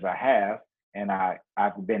 because I have, and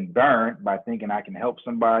I've been burned by thinking I can help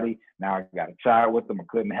somebody. Now I got a child with them, I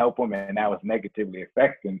couldn't help them, and now it's negatively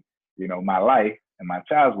affecting, my life and my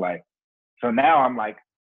child's life. So now I'm like,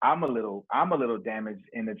 I'm a little damaged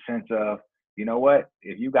in the sense of, you know what?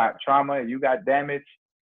 If you got trauma, if you got damage,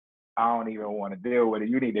 I don't even want to deal with it.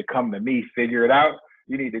 You need to come to me, figure it out.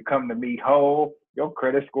 You need to come to me whole. Your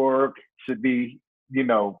credit score should be,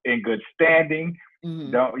 in good standing.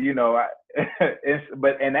 Don't,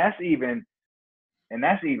 and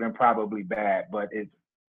that's even probably bad, but it's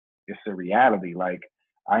a reality. Like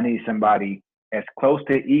I need somebody as close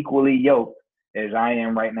to equally yoked as I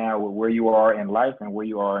am right now with where you are in life and where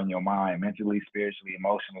you are in your mind, mentally, spiritually,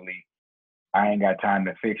 emotionally. I ain't got time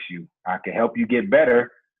to fix you. I can help you get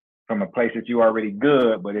better from a place that you already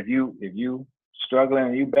good. But if you struggling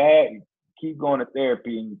and you bad, keep going to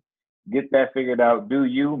therapy and get that figured out. Do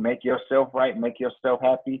you make yourself right, make yourself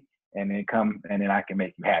happy, and then I can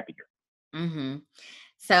make you happier.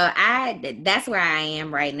 So that's where I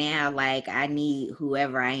am right now. Like I need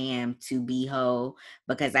whoever I am to be whole,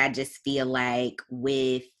 because I just feel like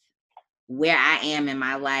with where I am in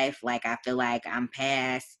my life, like I feel like I'm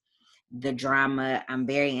past the drama. I'm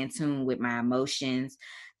very in tune with my emotions.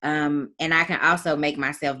 And I can also make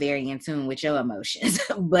myself very in tune with your emotions.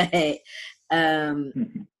 But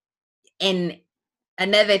and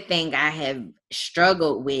another thing I have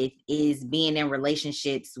struggled with is being in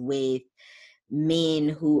relationships with men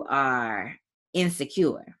who are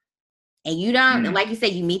insecure. And you don't, like you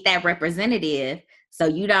said, you meet that representative, so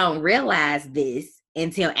you don't realize this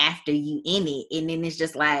until after you in it. And then it's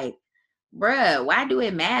just like, bruh, why do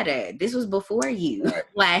it matter? This was before you.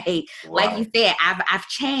 Right. Like you said, I've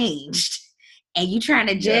changed. And you trying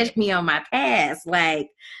to judge me on my past. Like,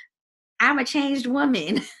 I'm a changed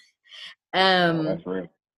woman. That's real.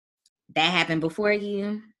 That happened before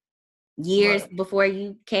you, years before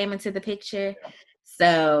you came into the picture.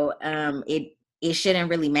 So it shouldn't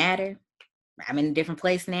really matter. I'm in a different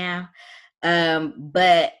place now.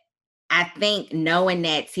 But I think knowing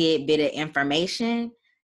that tidbit of information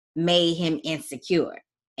made him insecure.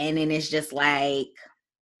 And then it's just like,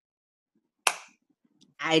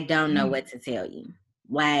 I don't know what to tell you.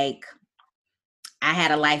 Like, I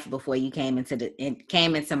had a life before you came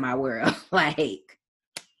into my world. Like,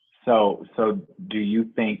 so do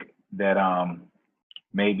you think that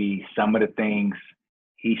maybe some of the things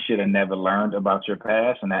he should have never learned about your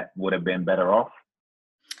past, and that would have been better off?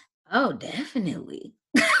 Oh, definitely.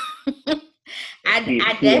 I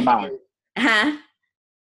definitely, huh?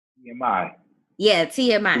 TMI. Yeah,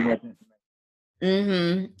 TMI.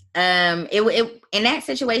 It in that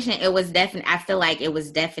situation, it was definitely. I feel like it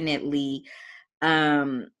was definitely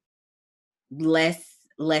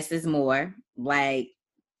less is more. Like,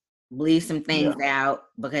 leave some things out,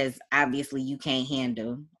 because obviously you can't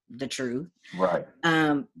handle the truth. Right.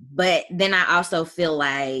 But then I also feel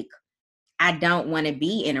like I don't want to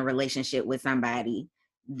be in a relationship with somebody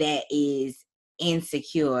that is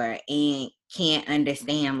insecure and can't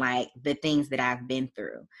understand like the things that I've been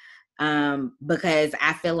through. Because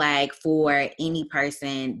I feel like for any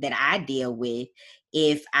person that I deal with,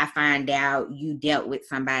 if I find out you dealt with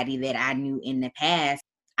somebody that I knew in the past,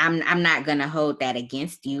 I'm not gonna hold that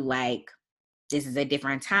against you. Like, this is a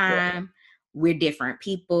different time. We're different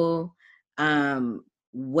people.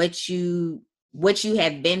 What you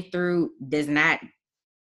have been through does not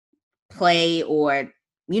play or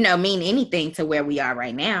mean anything to where we are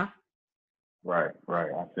right now. Right.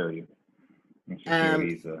 I feel you. Um,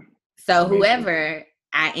 Insecurity is a so major. whoever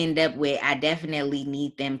I end up with, I definitely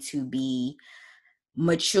need them to be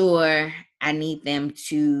mature. I need them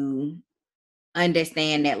to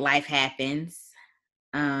understand that life happens.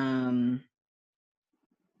 I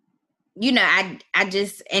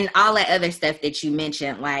just, and all that other stuff that you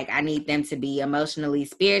mentioned, like, I need them to be emotionally,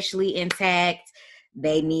 spiritually intact.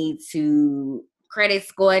 They need to, credit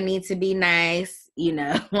score need to be nice,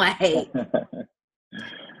 like,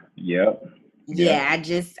 Yep. yeah, I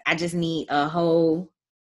just need a whole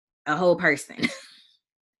person.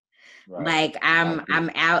 Right. Like,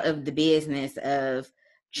 I'm out of the business of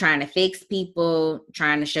trying to fix people,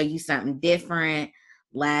 trying to show you something different.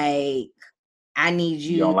 Like, I need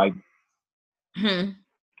You don't you.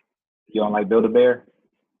 like Build-A-Bear?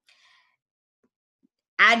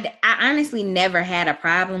 I honestly never had a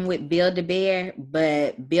problem with Build-A-Bear,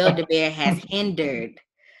 but Build-A-Bear has hindered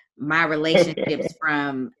my relationships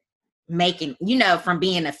from from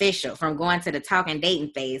being official, from going to the talking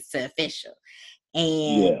dating phase to official.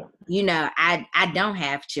 And Yeah. I don't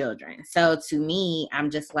have children. So to me, I'm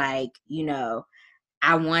just like,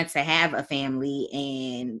 I want to have a family,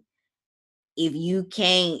 and if you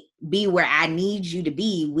can't be where I need you to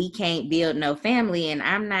be, we can't build no family, and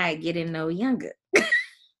I'm not getting no younger.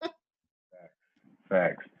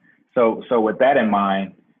 Facts. So with that in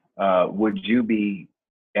mind, would you be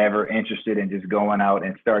ever interested in just going out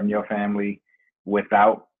and starting your family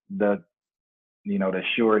without the the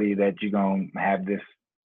surety that you're gonna have this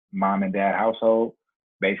mom and dad household,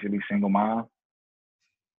 basically single mom?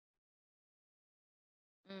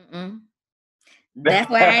 Mm-mm. That's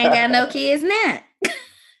why I ain't got no kids now.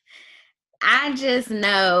 I just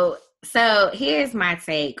know. So here's my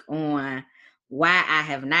take on why I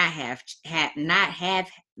have not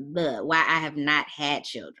why I have not had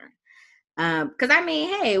children. Because I mean,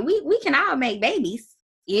 hey, we can all make babies.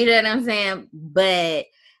 You know what I'm saying? But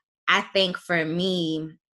I think for me,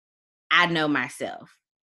 I know myself,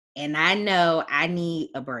 and I know I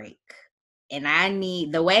need a break, and I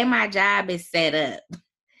need, the way my job is set up.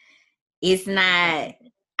 It's not.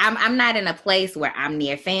 I'm not in a place where I'm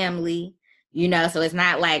near family. So it's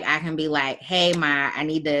not like I can be like, hey, I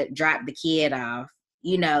need to drop the kid off.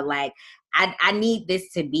 Like, I need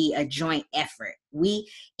this to be a joint effort. Even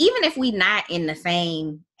if we not in the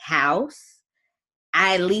same house,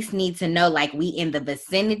 I at least need to know, like, we in the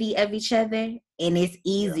vicinity of each other, and it's Yeah.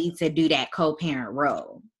 easy to do that co-parent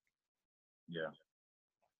role. Yeah.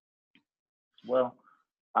 Well,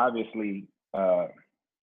 obviously,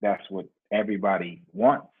 that's what everybody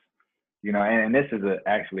wants, and this is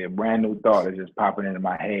actually a brand new thought that's just popping into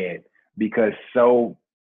my head because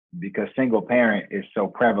single parent is so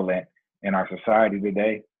prevalent in our society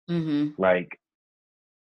today. Mm-hmm. Like,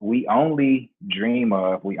 we only dream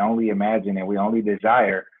of, we only imagine, and we only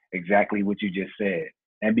desire exactly what you just said.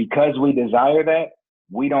 And because we desire that,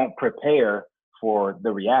 we don't prepare for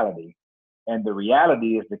the reality. And the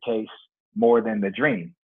reality is the case more than the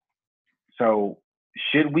dream. So,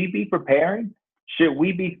 should we be preparing? Should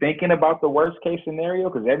we be thinking about the worst case scenario?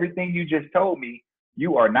 Because everything you just told me,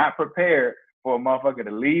 you are not prepared for a motherfucker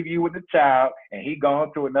to leave you with a child and he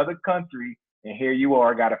gone to another country, and here you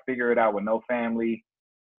are, got to figure it out with no family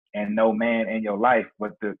and no man in your life.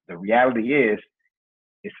 But the reality is,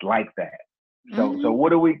 it's like that. So Mm-hmm. what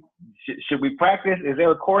do we, should we practice? Is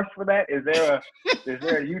there a course for that? Is there a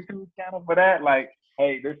YouTube channel for that? Like,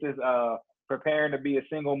 hey, this is preparing to be a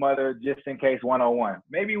single mother just in case 101.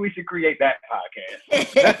 Maybe we should create that podcast.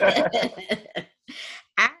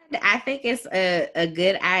 I think it's a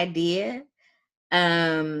good idea.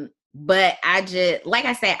 But I just, like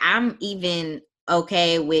I said, I'm even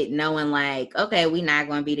okay with knowing, like, okay, we're not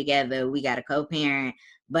going to be together. We got a co-parent,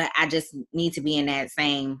 but I just need to be in that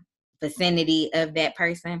same vicinity of that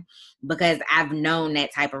person, because I've known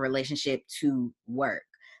that type of relationship to work.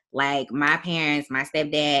 Like, my parents, my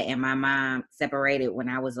stepdad and my mom separated when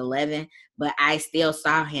I was 11, but I still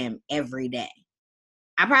saw him every day.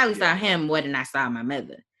 I probably saw him more than I saw my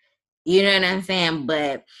mother. You know what I'm saying?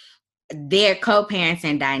 But their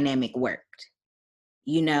co-parenting dynamic worked.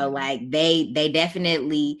 Like, they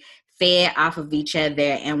definitely fed off of each other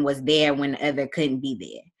and was there when the other couldn't be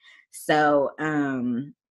there. So I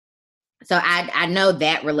know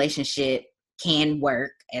that relationship can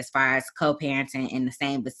work as far as co-parenting in the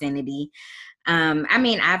same vicinity. I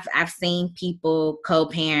mean, I've seen people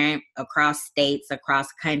co-parent across states,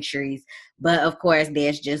 across countries, but of course,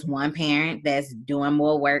 there's just one parent that's doing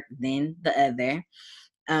more work than the other.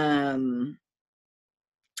 And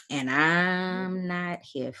I'm not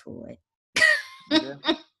here for it. Yeah,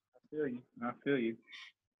 I feel you. I feel you.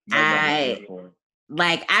 Nobody's here I for it.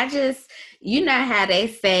 like, I just, you know how they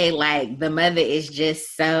say like the mother is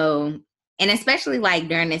just so, and especially like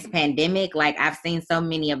during this pandemic, like I've seen so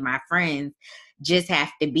many of my friends just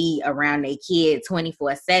have to be around their kid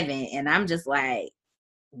 24/7, and I'm just like,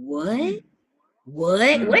 what? Mm. What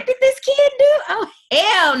did this kid do? Oh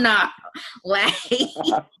hell no. Like,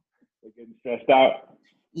 They're getting stressed out.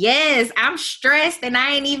 yes, I'm stressed and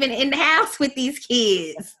I ain't even in the house with these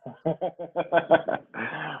kids.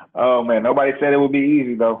 Oh man, nobody said it would be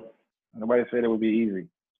easy though. Nobody said it would be easy.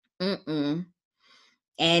 Mm-mm.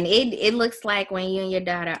 And it looks like when you and your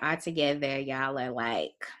daughter are together, y'all are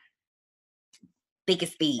like thick as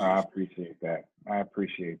I thieves. appreciate that. I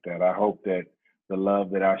appreciate that. I hope that the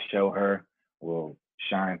love that I show her will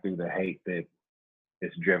shine through the hate that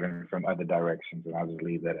is driven from other directions, and I'll just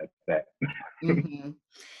leave that at that. Hmm.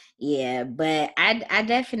 Yeah, but I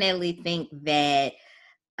definitely think that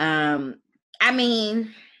um I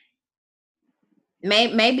mean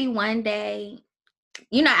maybe one day,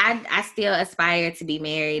 you know, I still aspire to be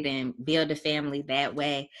married and build a family that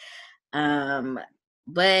way. Um,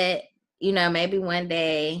 but you know, maybe one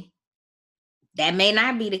day that may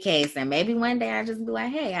not be the case, and maybe one day I just be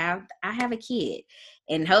like, hey, I have a kid,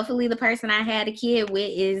 and hopefully the person I had a kid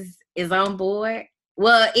with is on board.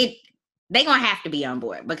 Well, they gonna have to be on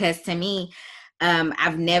board, because to me,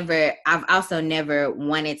 I've also never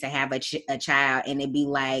wanted to have a child and it be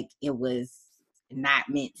like it was not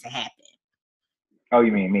meant to happen. Oh,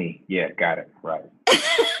 you mean me? Yeah, got it. Right.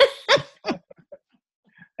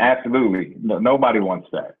 Absolutely. No, nobody wants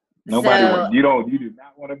that. Nobody So wants. You do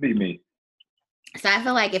not want to be me. so I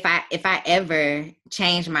feel like if I ever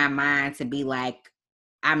change my mind to be like,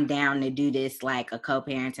 I'm down to do this like a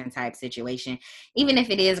co-parenting type situation, even if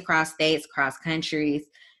it is across states, across countries,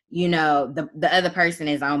 you know, the other person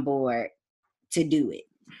is on board to do it.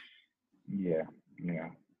 Yeah, yeah.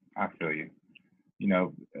 I feel you.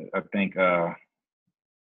 I think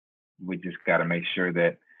we just got to make sure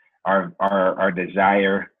that our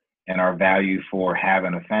desire and our value for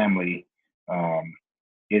having a family um,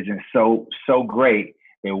 isn't so great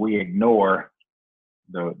that we ignore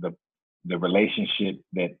the the the relationship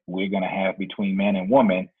that we're going to have between man and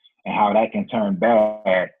woman, and how that can turn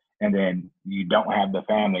bad, and then you don't have the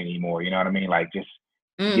family anymore. You know what I mean? Like, just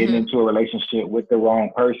getting Mm-hmm. into a relationship with the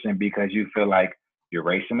wrong person because you feel like you're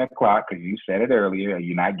racing the clock, because you said it earlier,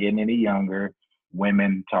 you're not getting any younger.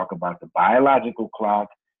 Women talk about the biological clock,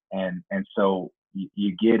 and so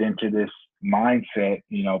you get into this mindset,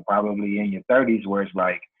 probably in your 30s, where it's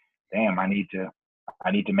like, damn, I need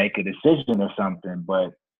to make a decision or something.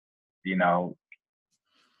 But you know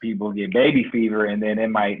people get baby fever, and then it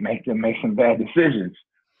might make them make some bad decisions.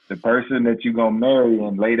 The person that you're gonna marry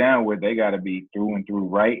and lay down with, they gotta be through and through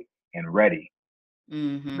right and ready,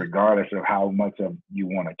 Mm-hmm. regardless of how much of you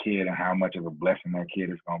want a kid and how much of a blessing that kid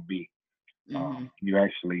is gonna be. Mm-hmm. You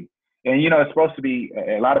actually, and it's supposed to be.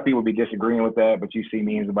 A lot of people be disagreeing with that, but you see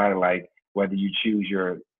memes about it, like whether you choose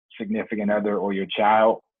your significant other or your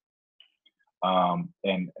child.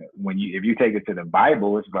 And if you take it to the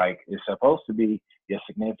Bible, it's like it's supposed to be your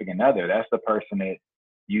significant other. That's the person that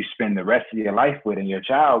you spend the rest of your life with, and your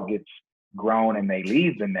child gets grown and they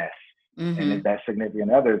leave the nest. And Mm-hmm. if that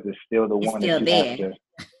significant other is still the It's one that still you have there. to,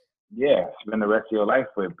 yeah, spend the rest of your life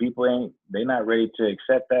with. They're not ready to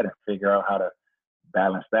accept that and figure out how to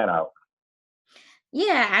balance that out.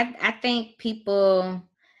 Yeah, I think people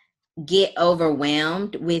get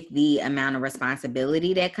overwhelmed with the amount of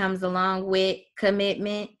responsibility that comes along with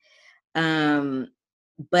commitment. Um,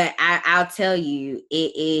 but I'll tell you,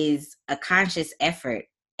 it is a conscious effort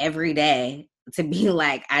every day to be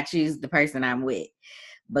like, I choose the person I'm with.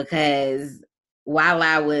 Because while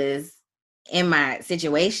I was in my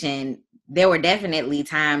situation, there were definitely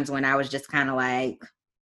times when I was just kind of like,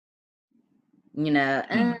 you know,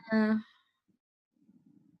 Hmm.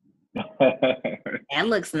 that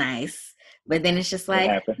looks nice. But then it's just It like,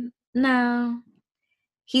 happened. no,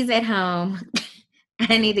 he's at home.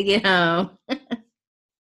 I need to get home.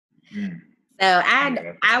 Mm. So Yeah,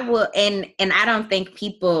 that's I will, and I don't think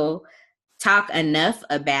people talk enough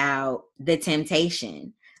about the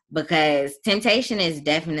temptation, because temptation is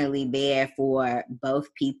definitely there for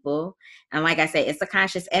both people. And like I said, it's a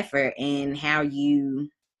conscious effort in how you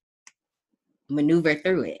maneuver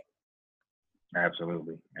through it.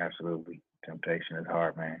 absolutely, absolutely. Temptation is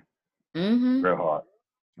hard, man. Mm-hmm. Real hard.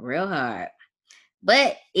 Real hard.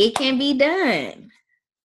 But it can be done.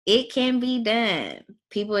 It can be done.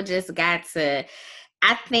 People just got to,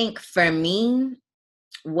 I think for me,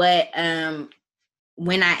 what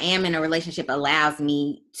when I am in a relationship allows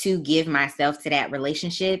me to give myself to that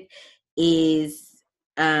relationship is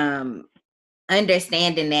understanding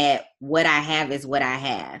that what I have is what I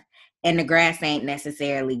have. And the grass ain't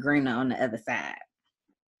necessarily greener on the other side.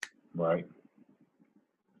 Right.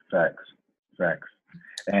 Facts. Facts.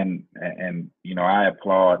 And you know, I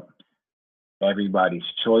applaud everybody's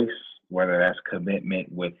choice, whether that's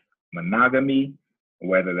commitment with monogamy,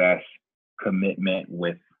 whether that's commitment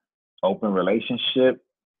with open relationship,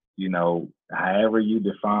 you know, however you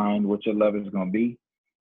define what your love is going to be.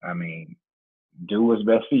 I mean, do what's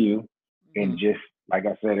best for you, and just like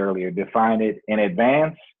I said earlier, define it in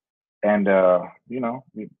advance, and you know,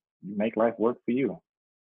 you make life work for you.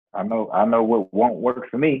 I know what won't work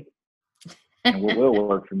for me, and what will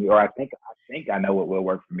work for me, or I think I know what will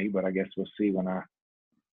work for me, but I guess we'll see when I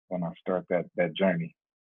start that journey.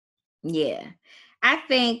 Yeah. I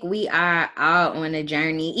think we are all on a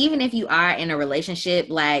journey. Even if you are in a relationship,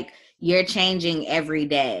 like you're changing every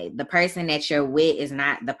day. The person that you're with is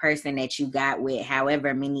not the person that you got with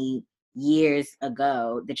however many years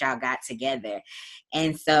ago that y'all got together.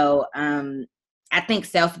 And so I think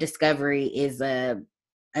self-discovery is a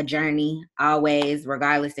journey always,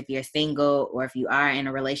 regardless if you're single or if you are in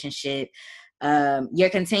a relationship.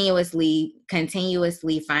 You're continuously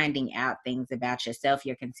finding out things about yourself.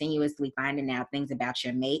 You're continuously finding out things about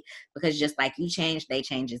your mate, because just like you change, they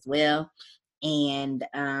change as well. And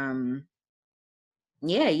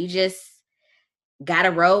yeah, you just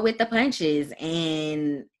gotta roll with the punches.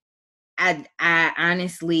 And I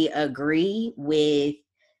honestly agree with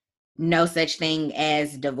no such thing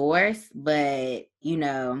as divorce, but you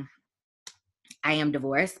know, I am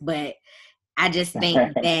divorced, but I just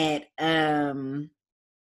think that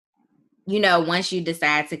you know, once you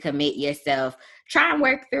decide to commit yourself, try and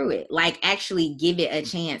work through it. Like actually give it a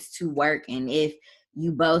chance to work. And if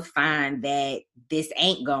you both find that this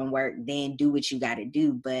ain't gonna work, then do what you gotta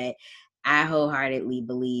do. But I wholeheartedly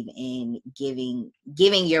believe in giving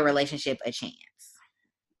your relationship a chance.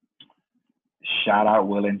 Shout out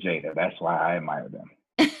Will and Jada. That's why I admire them.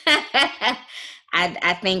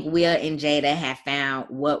 I think Will and Jada have found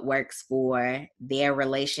what works for their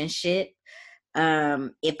relationship.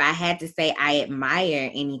 If I had to say I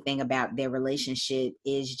admire anything about their relationship,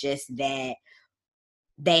 is just that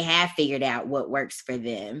they have figured out what works for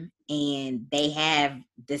them, and they have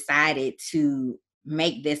decided to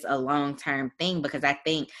make this a long-term thing. Because I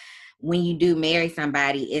think when you do marry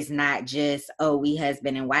somebody, it's not just, oh, we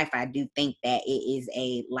husband and wife. I do think that it is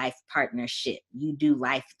a life partnership. You do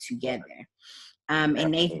life together.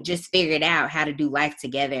 And they've just figured out how to do life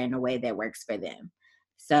together in a way that works for them.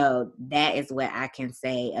 So that is what I can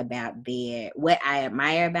say about what I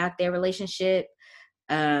admire about their relationship.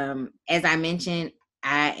 As I mentioned,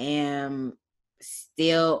 I am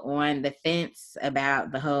still on the fence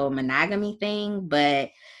about the whole monogamy thing, but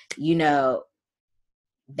you know,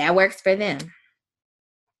 that works for them.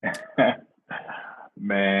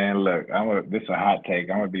 Man, look, this is a hot take.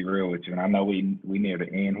 I'm gonna be real with you, and I know we near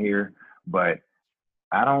the end here, but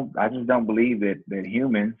I just don't believe that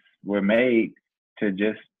humans were made to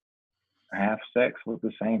just have sex with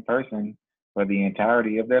the same person for the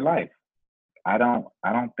entirety of their life. I don't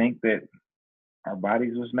think that our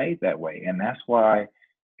bodies was made that way, and that's why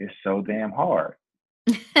it's so damn hard.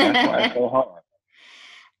 That's why it's so hard.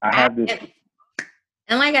 I have this.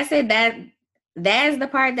 And like I said, that is the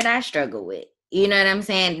part that I struggle with. You know what I'm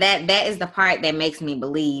saying? That is the part that makes me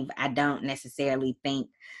believe I don't necessarily think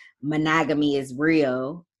monogamy is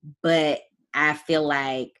real, but I feel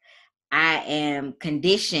like I am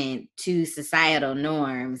conditioned to societal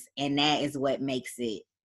norms, and that is what makes it.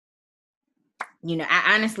 You know,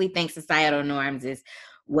 I honestly think societal norms is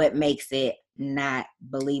what makes it not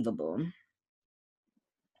believable.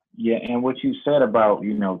 Yeah, and what you said about,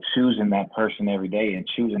 you know, choosing that person every day and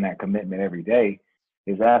choosing that commitment every day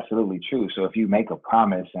is absolutely true. So if you make a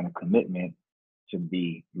promise and a commitment to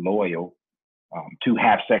be loyal, to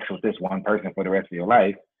have sex with this one person for the rest of your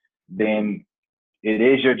life, then it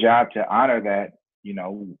is your job to honor that, you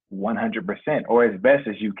know, 100% or as best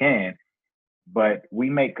as you can. But we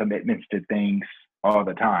make commitments to things all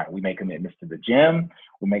the time. We make commitments to the gym.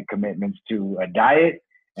 We make commitments to a diet.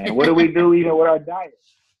 And what do we do even with our diet?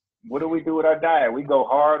 What do we do with our diet? We go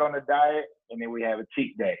hard on the diet, and then we have a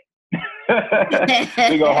cheat day.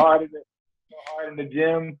 We go hard in the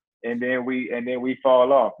gym, and then we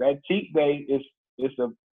fall off. That cheat day is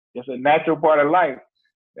a natural part of life.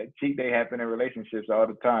 That cheat day happen in relationships all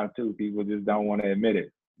the time too. People just don't want to admit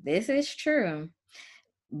it. This is true.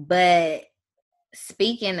 But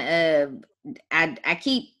speaking of, I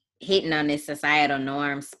keep hitting on this societal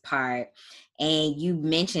norms part, and you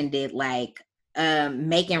mentioned it, like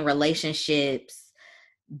making relationships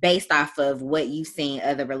based off of what you've seen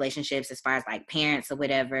other relationships as far as like parents or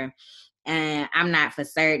whatever. And I'm not for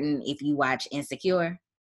certain if you watch Insecure.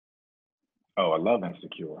 Oh, I love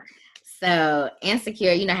Insecure. So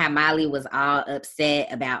Insecure, you know how Molly was all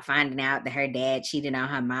upset about finding out that her dad cheated on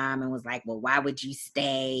her mom and was like, well, why would you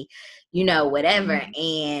stay? You know, whatever.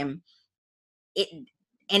 And it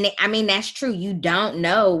I mean, that's true. You don't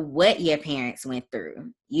know what your parents went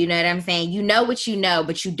through. You know what I'm saying? You know what you know,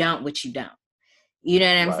 but you don't what you don't. You know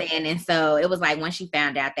what I'm Right. saying? And so it was like when she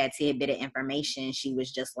found out that tidbit of information, she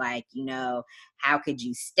was just like, you know, how could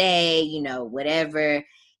you stay? You know, whatever.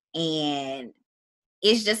 And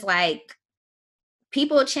it's just like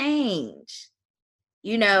people change.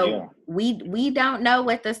 You know, Yeah. we don't know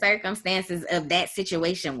what the circumstances of that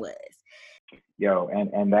situation was. Yo,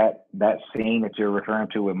 and that scene that you're referring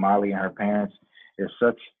to with Molly and her parents is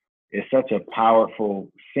such a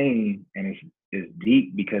powerful scene, and it's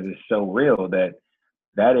deep because it's so real that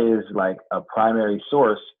is like a primary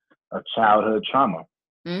source of childhood trauma.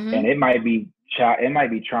 Mm-hmm. And it might be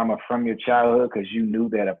trauma from your childhood because you knew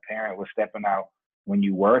that a parent was stepping out when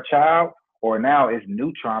you were a child, or now it's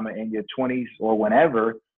new trauma in your 20s or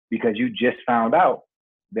whenever because you just found out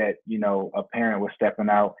that a parent was stepping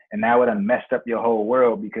out, and now it done messed up your whole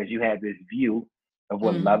world because you had this view of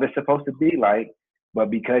what love is supposed to be like, but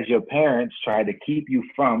because your parents tried to keep you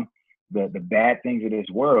from the bad things of this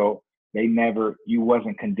world, you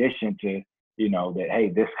wasn't conditioned to that, hey,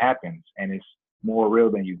 this happens and it's more real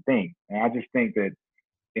than you think. And I just think that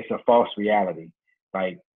it's a false reality.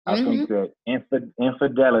 Like, I think that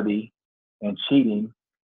infidelity and cheating,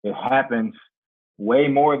 it happens way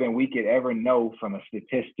more than we could ever know from a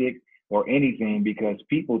statistic or anything, because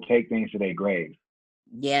people take things to their grave.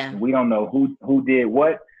 Yeah. We don't know who did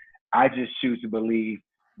what. I just choose to believe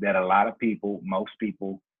that a lot of people, most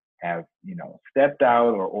people, have stepped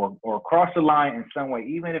out or crossed the line in some way,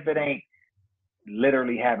 even if it ain't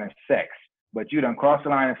literally having sex, but you done crossed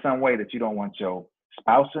the line in some way that you don't want your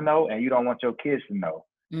spouse to know and you don't want your kids to know.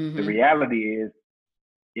 The reality is,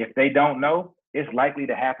 if they don't know, it's likely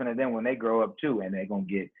to happen to them when they grow up too, and they're gonna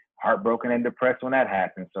get heartbroken and depressed when that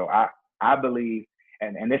happens. So I believe,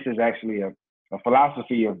 and this is actually a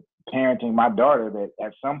philosophy of parenting my daughter, that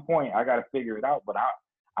at some point I got to figure it out, but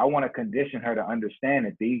I want to condition her to understand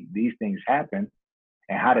that these things happen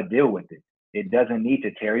and how to deal with it. It doesn't need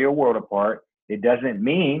to tear your world apart. It doesn't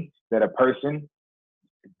mean that a person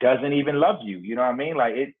doesn't even love you. You know what I mean?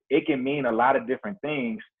 Like, it can mean a lot of different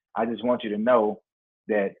things. I just want you to know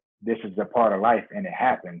that this is a part of life and it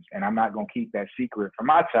happens. And I'm not going to keep that secret from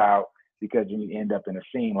my child, because you end up in a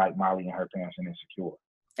scene like Molly and her parents in Insecure.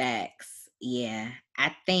 Facts. Yeah.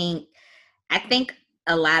 I think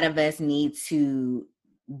a lot of us need to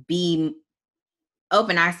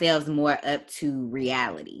open ourselves more up to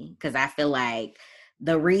reality, because I feel like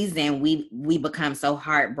the reason we become so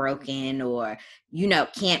heartbroken or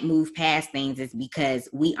can't move past things is because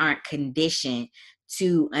we aren't conditioned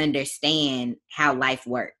to understand how life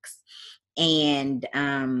works. And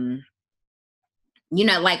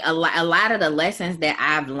like a lot of the lessons that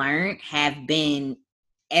I've learned have been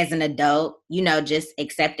as an adult, just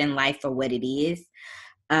accepting life for what it is,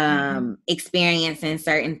 experiencing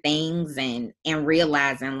certain things and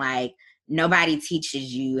realizing, like, nobody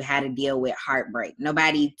teaches you how to deal with heartbreak.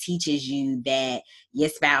 Nobody teaches you that your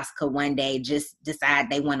spouse could one day just decide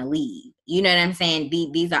they want to leave. You know what I'm saying?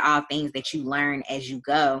 These are all things that you learn as you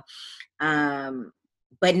go.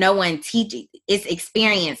 But no one teaches. It's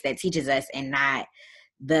experience that teaches us, and not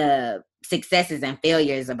the successes and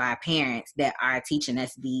failures of our parents that are teaching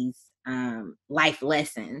us these life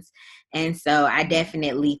lessons. And so I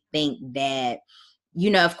definitely think that,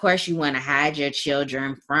 of course you want to hide your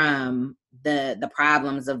children from the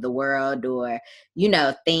problems of the world, or,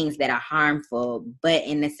 things that are harmful. But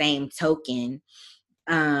in the same token,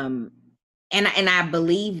 and I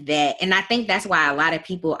believe that, and I think that's why a lot of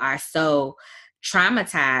people are so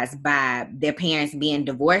traumatized by their parents being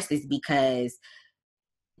divorced, is because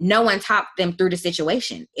no one talked them through the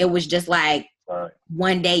situation. It was just like,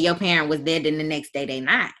 one day your parent was dead and the next day they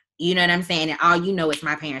not. You know what I'm saying? And all you know is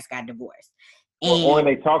my parents got divorced. Or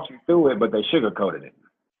they talked you through it, but they sugarcoated it.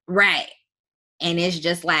 Right. And it's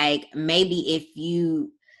just like, maybe if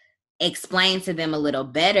you explain to them a little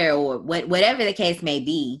better, or whatever the case may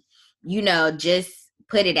be, just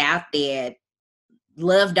put it out there.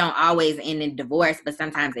 Love don't always end in divorce, but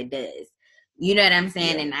sometimes it does. You know what I'm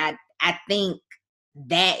saying? Yeah. And I think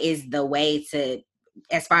that is the way to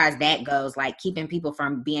as far as that goes, like keeping people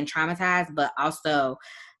from being traumatized, but also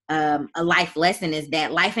a life lesson is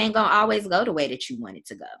that life ain't gonna always go the way that you want it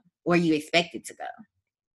to go or you expect it to go.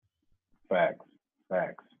 Facts.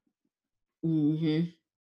 Mm-hmm.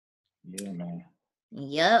 Yeah, man.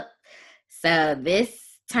 Yep. So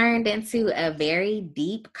this turned into a very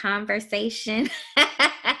deep conversation.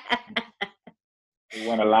 It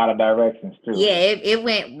went a lot of directions too. Yeah, it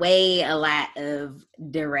went way a lot of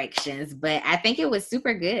directions, but I think it was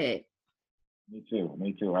super good. Me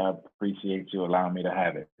too. I appreciate you allowing me to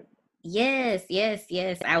have it. Yes.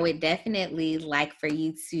 I would definitely like for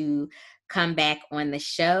you to come back on the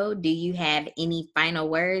show. Do you have any final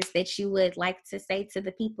words that you would like to say to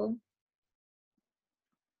the people?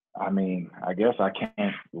 I mean, I guess I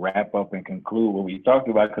can't wrap up and conclude what we talked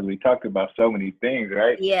about because we talked about so many things,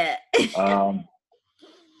 right? Yeah. um,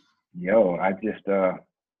 I just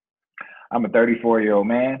I'm a 34-year-old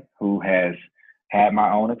man who has had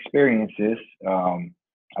my own experiences.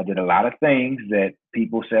 I did a lot of things that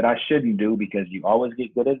people said I shouldn't do because you always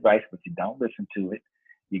get good advice, but you don't listen to it.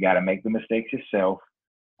 You got to make the mistakes yourself.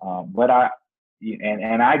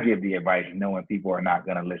 And I give the advice knowing people are not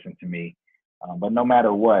going to listen to me. But no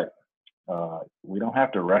matter what, we don't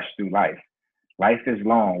have to rush through life. Life is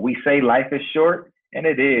long. We say life is short, and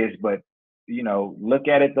it is, but look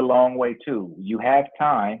at it the long way too. You have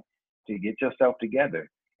time to get yourself together,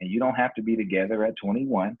 and you don't have to be together at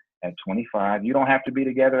 21, at 25. You don't have to be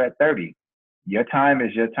together at 30. Your time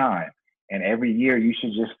is your time, and every year you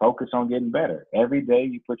should just focus on getting better. Every day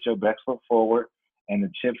you put your best foot forward, and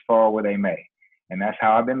the chips fall where they may. And that's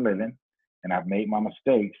how I've been living, and I've made my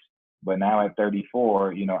mistakes. But now at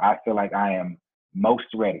 34, I feel like I am most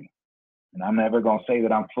ready. And I'm never going to say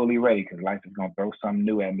that I'm fully ready because life is going to throw something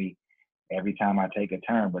new at me every time I take a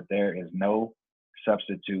turn. But there is no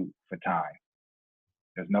substitute for time.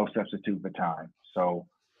 There's no substitute for time. So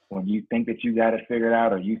when you think that you got it figured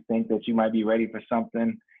out or you think that you might be ready for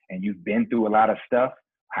something and you've been through a lot of stuff,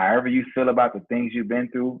 however you feel about the things you've been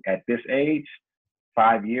through at this age,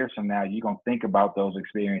 5 years from now, you're going to think about those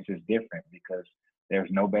experiences different because there's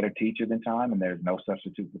no better teacher than time and there's no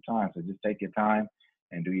substitute for time. So just take your time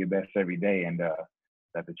and do your best every day and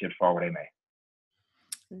let the chips fall where they may.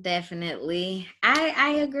 Definitely.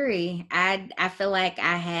 I agree. I feel like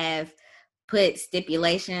I have put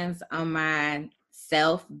stipulations on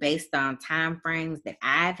myself based on time frames that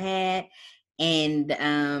I've had. And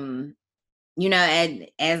as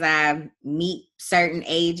I meet certain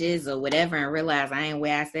ages or whatever and realize I ain't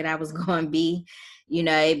where I said I was going to be,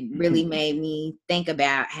 it really made me think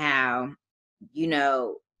about how,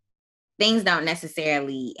 things don't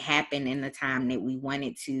necessarily happen in the time that we want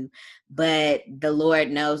it to, but the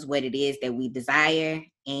Lord knows what it is that we desire.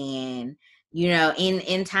 And,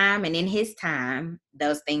 in time and in his time,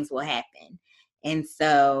 those things will happen. And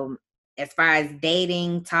so as far as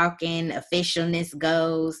dating, talking, officialness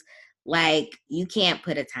goes, like you can't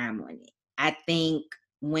put a time on it. I think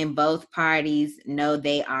when both parties know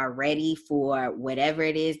they are ready for whatever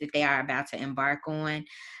it is that they are about to embark on,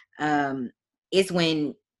 it's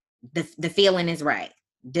when the feeling is right.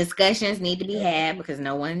 Discussions need to be had because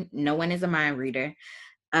no one is a mind reader.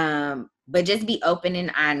 But just be open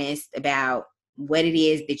and honest about what it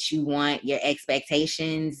is that you want, your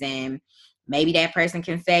expectations, and maybe that person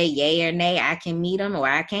can say yay or nay. I can meet them or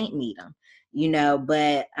I can't meet them.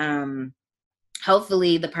 But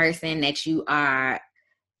hopefully the person that you are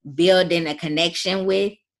building a connection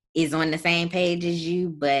with is on the same page as you.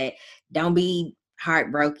 But don't be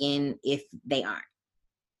heartbroken if they aren't.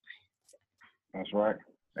 That's right.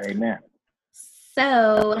 Amen.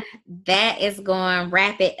 So that is going to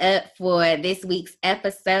wrap it up for this week's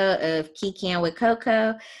episode of Kicking with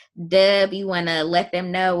Coco. Dub, you want to let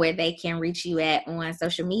them know where they can reach you at on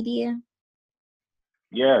social media?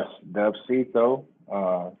 Yes, Dubcito,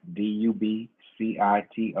 Dubcito.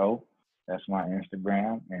 That's my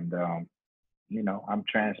Instagram, and I'm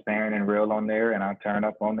transparent and real on there, and I turn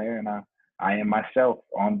up on there, and I am myself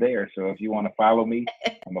on there. So if you want to follow me,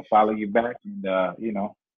 I'm gonna follow you back, and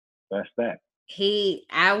that's that.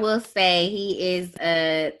 I will say he is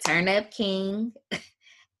a turn up king.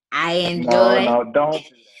 I enjoy. No, don't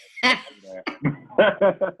do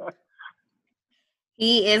that.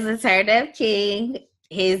 He is a turn up king.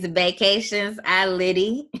 His vacations are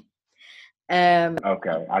litty.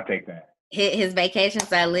 Okay, I'll take that. His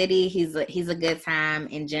vacations are litty. He's a good time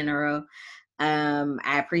in general.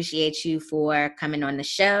 I appreciate you for coming on the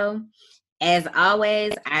show. As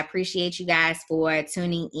always, I appreciate you guys for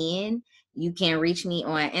tuning in. You can reach me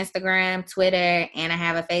on Instagram, Twitter, and I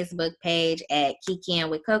have a Facebook page at Kicking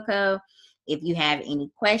with Coco. If you have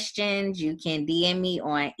any questions, you can DM me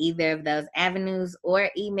on either of those avenues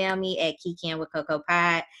or email me at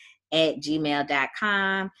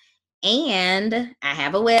keycanwithcocopod@gmail.com. And I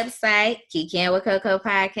have a website,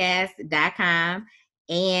 keycanwithcocopodcast.com.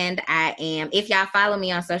 And I am, if y'all follow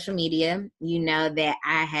me on social media, you know that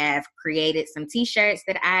I have created some t-shirts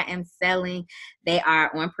that I am selling. They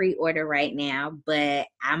are on pre-order right now, but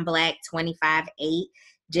I'm Black 25/8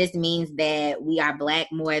 just means that we are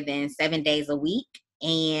Black more than 7 days a week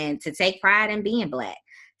and to take pride in being Black.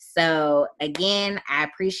 So again, I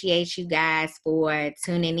appreciate you guys for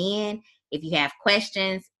tuning in. If you have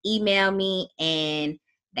questions, email me, and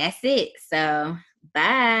that's it. So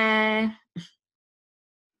bye.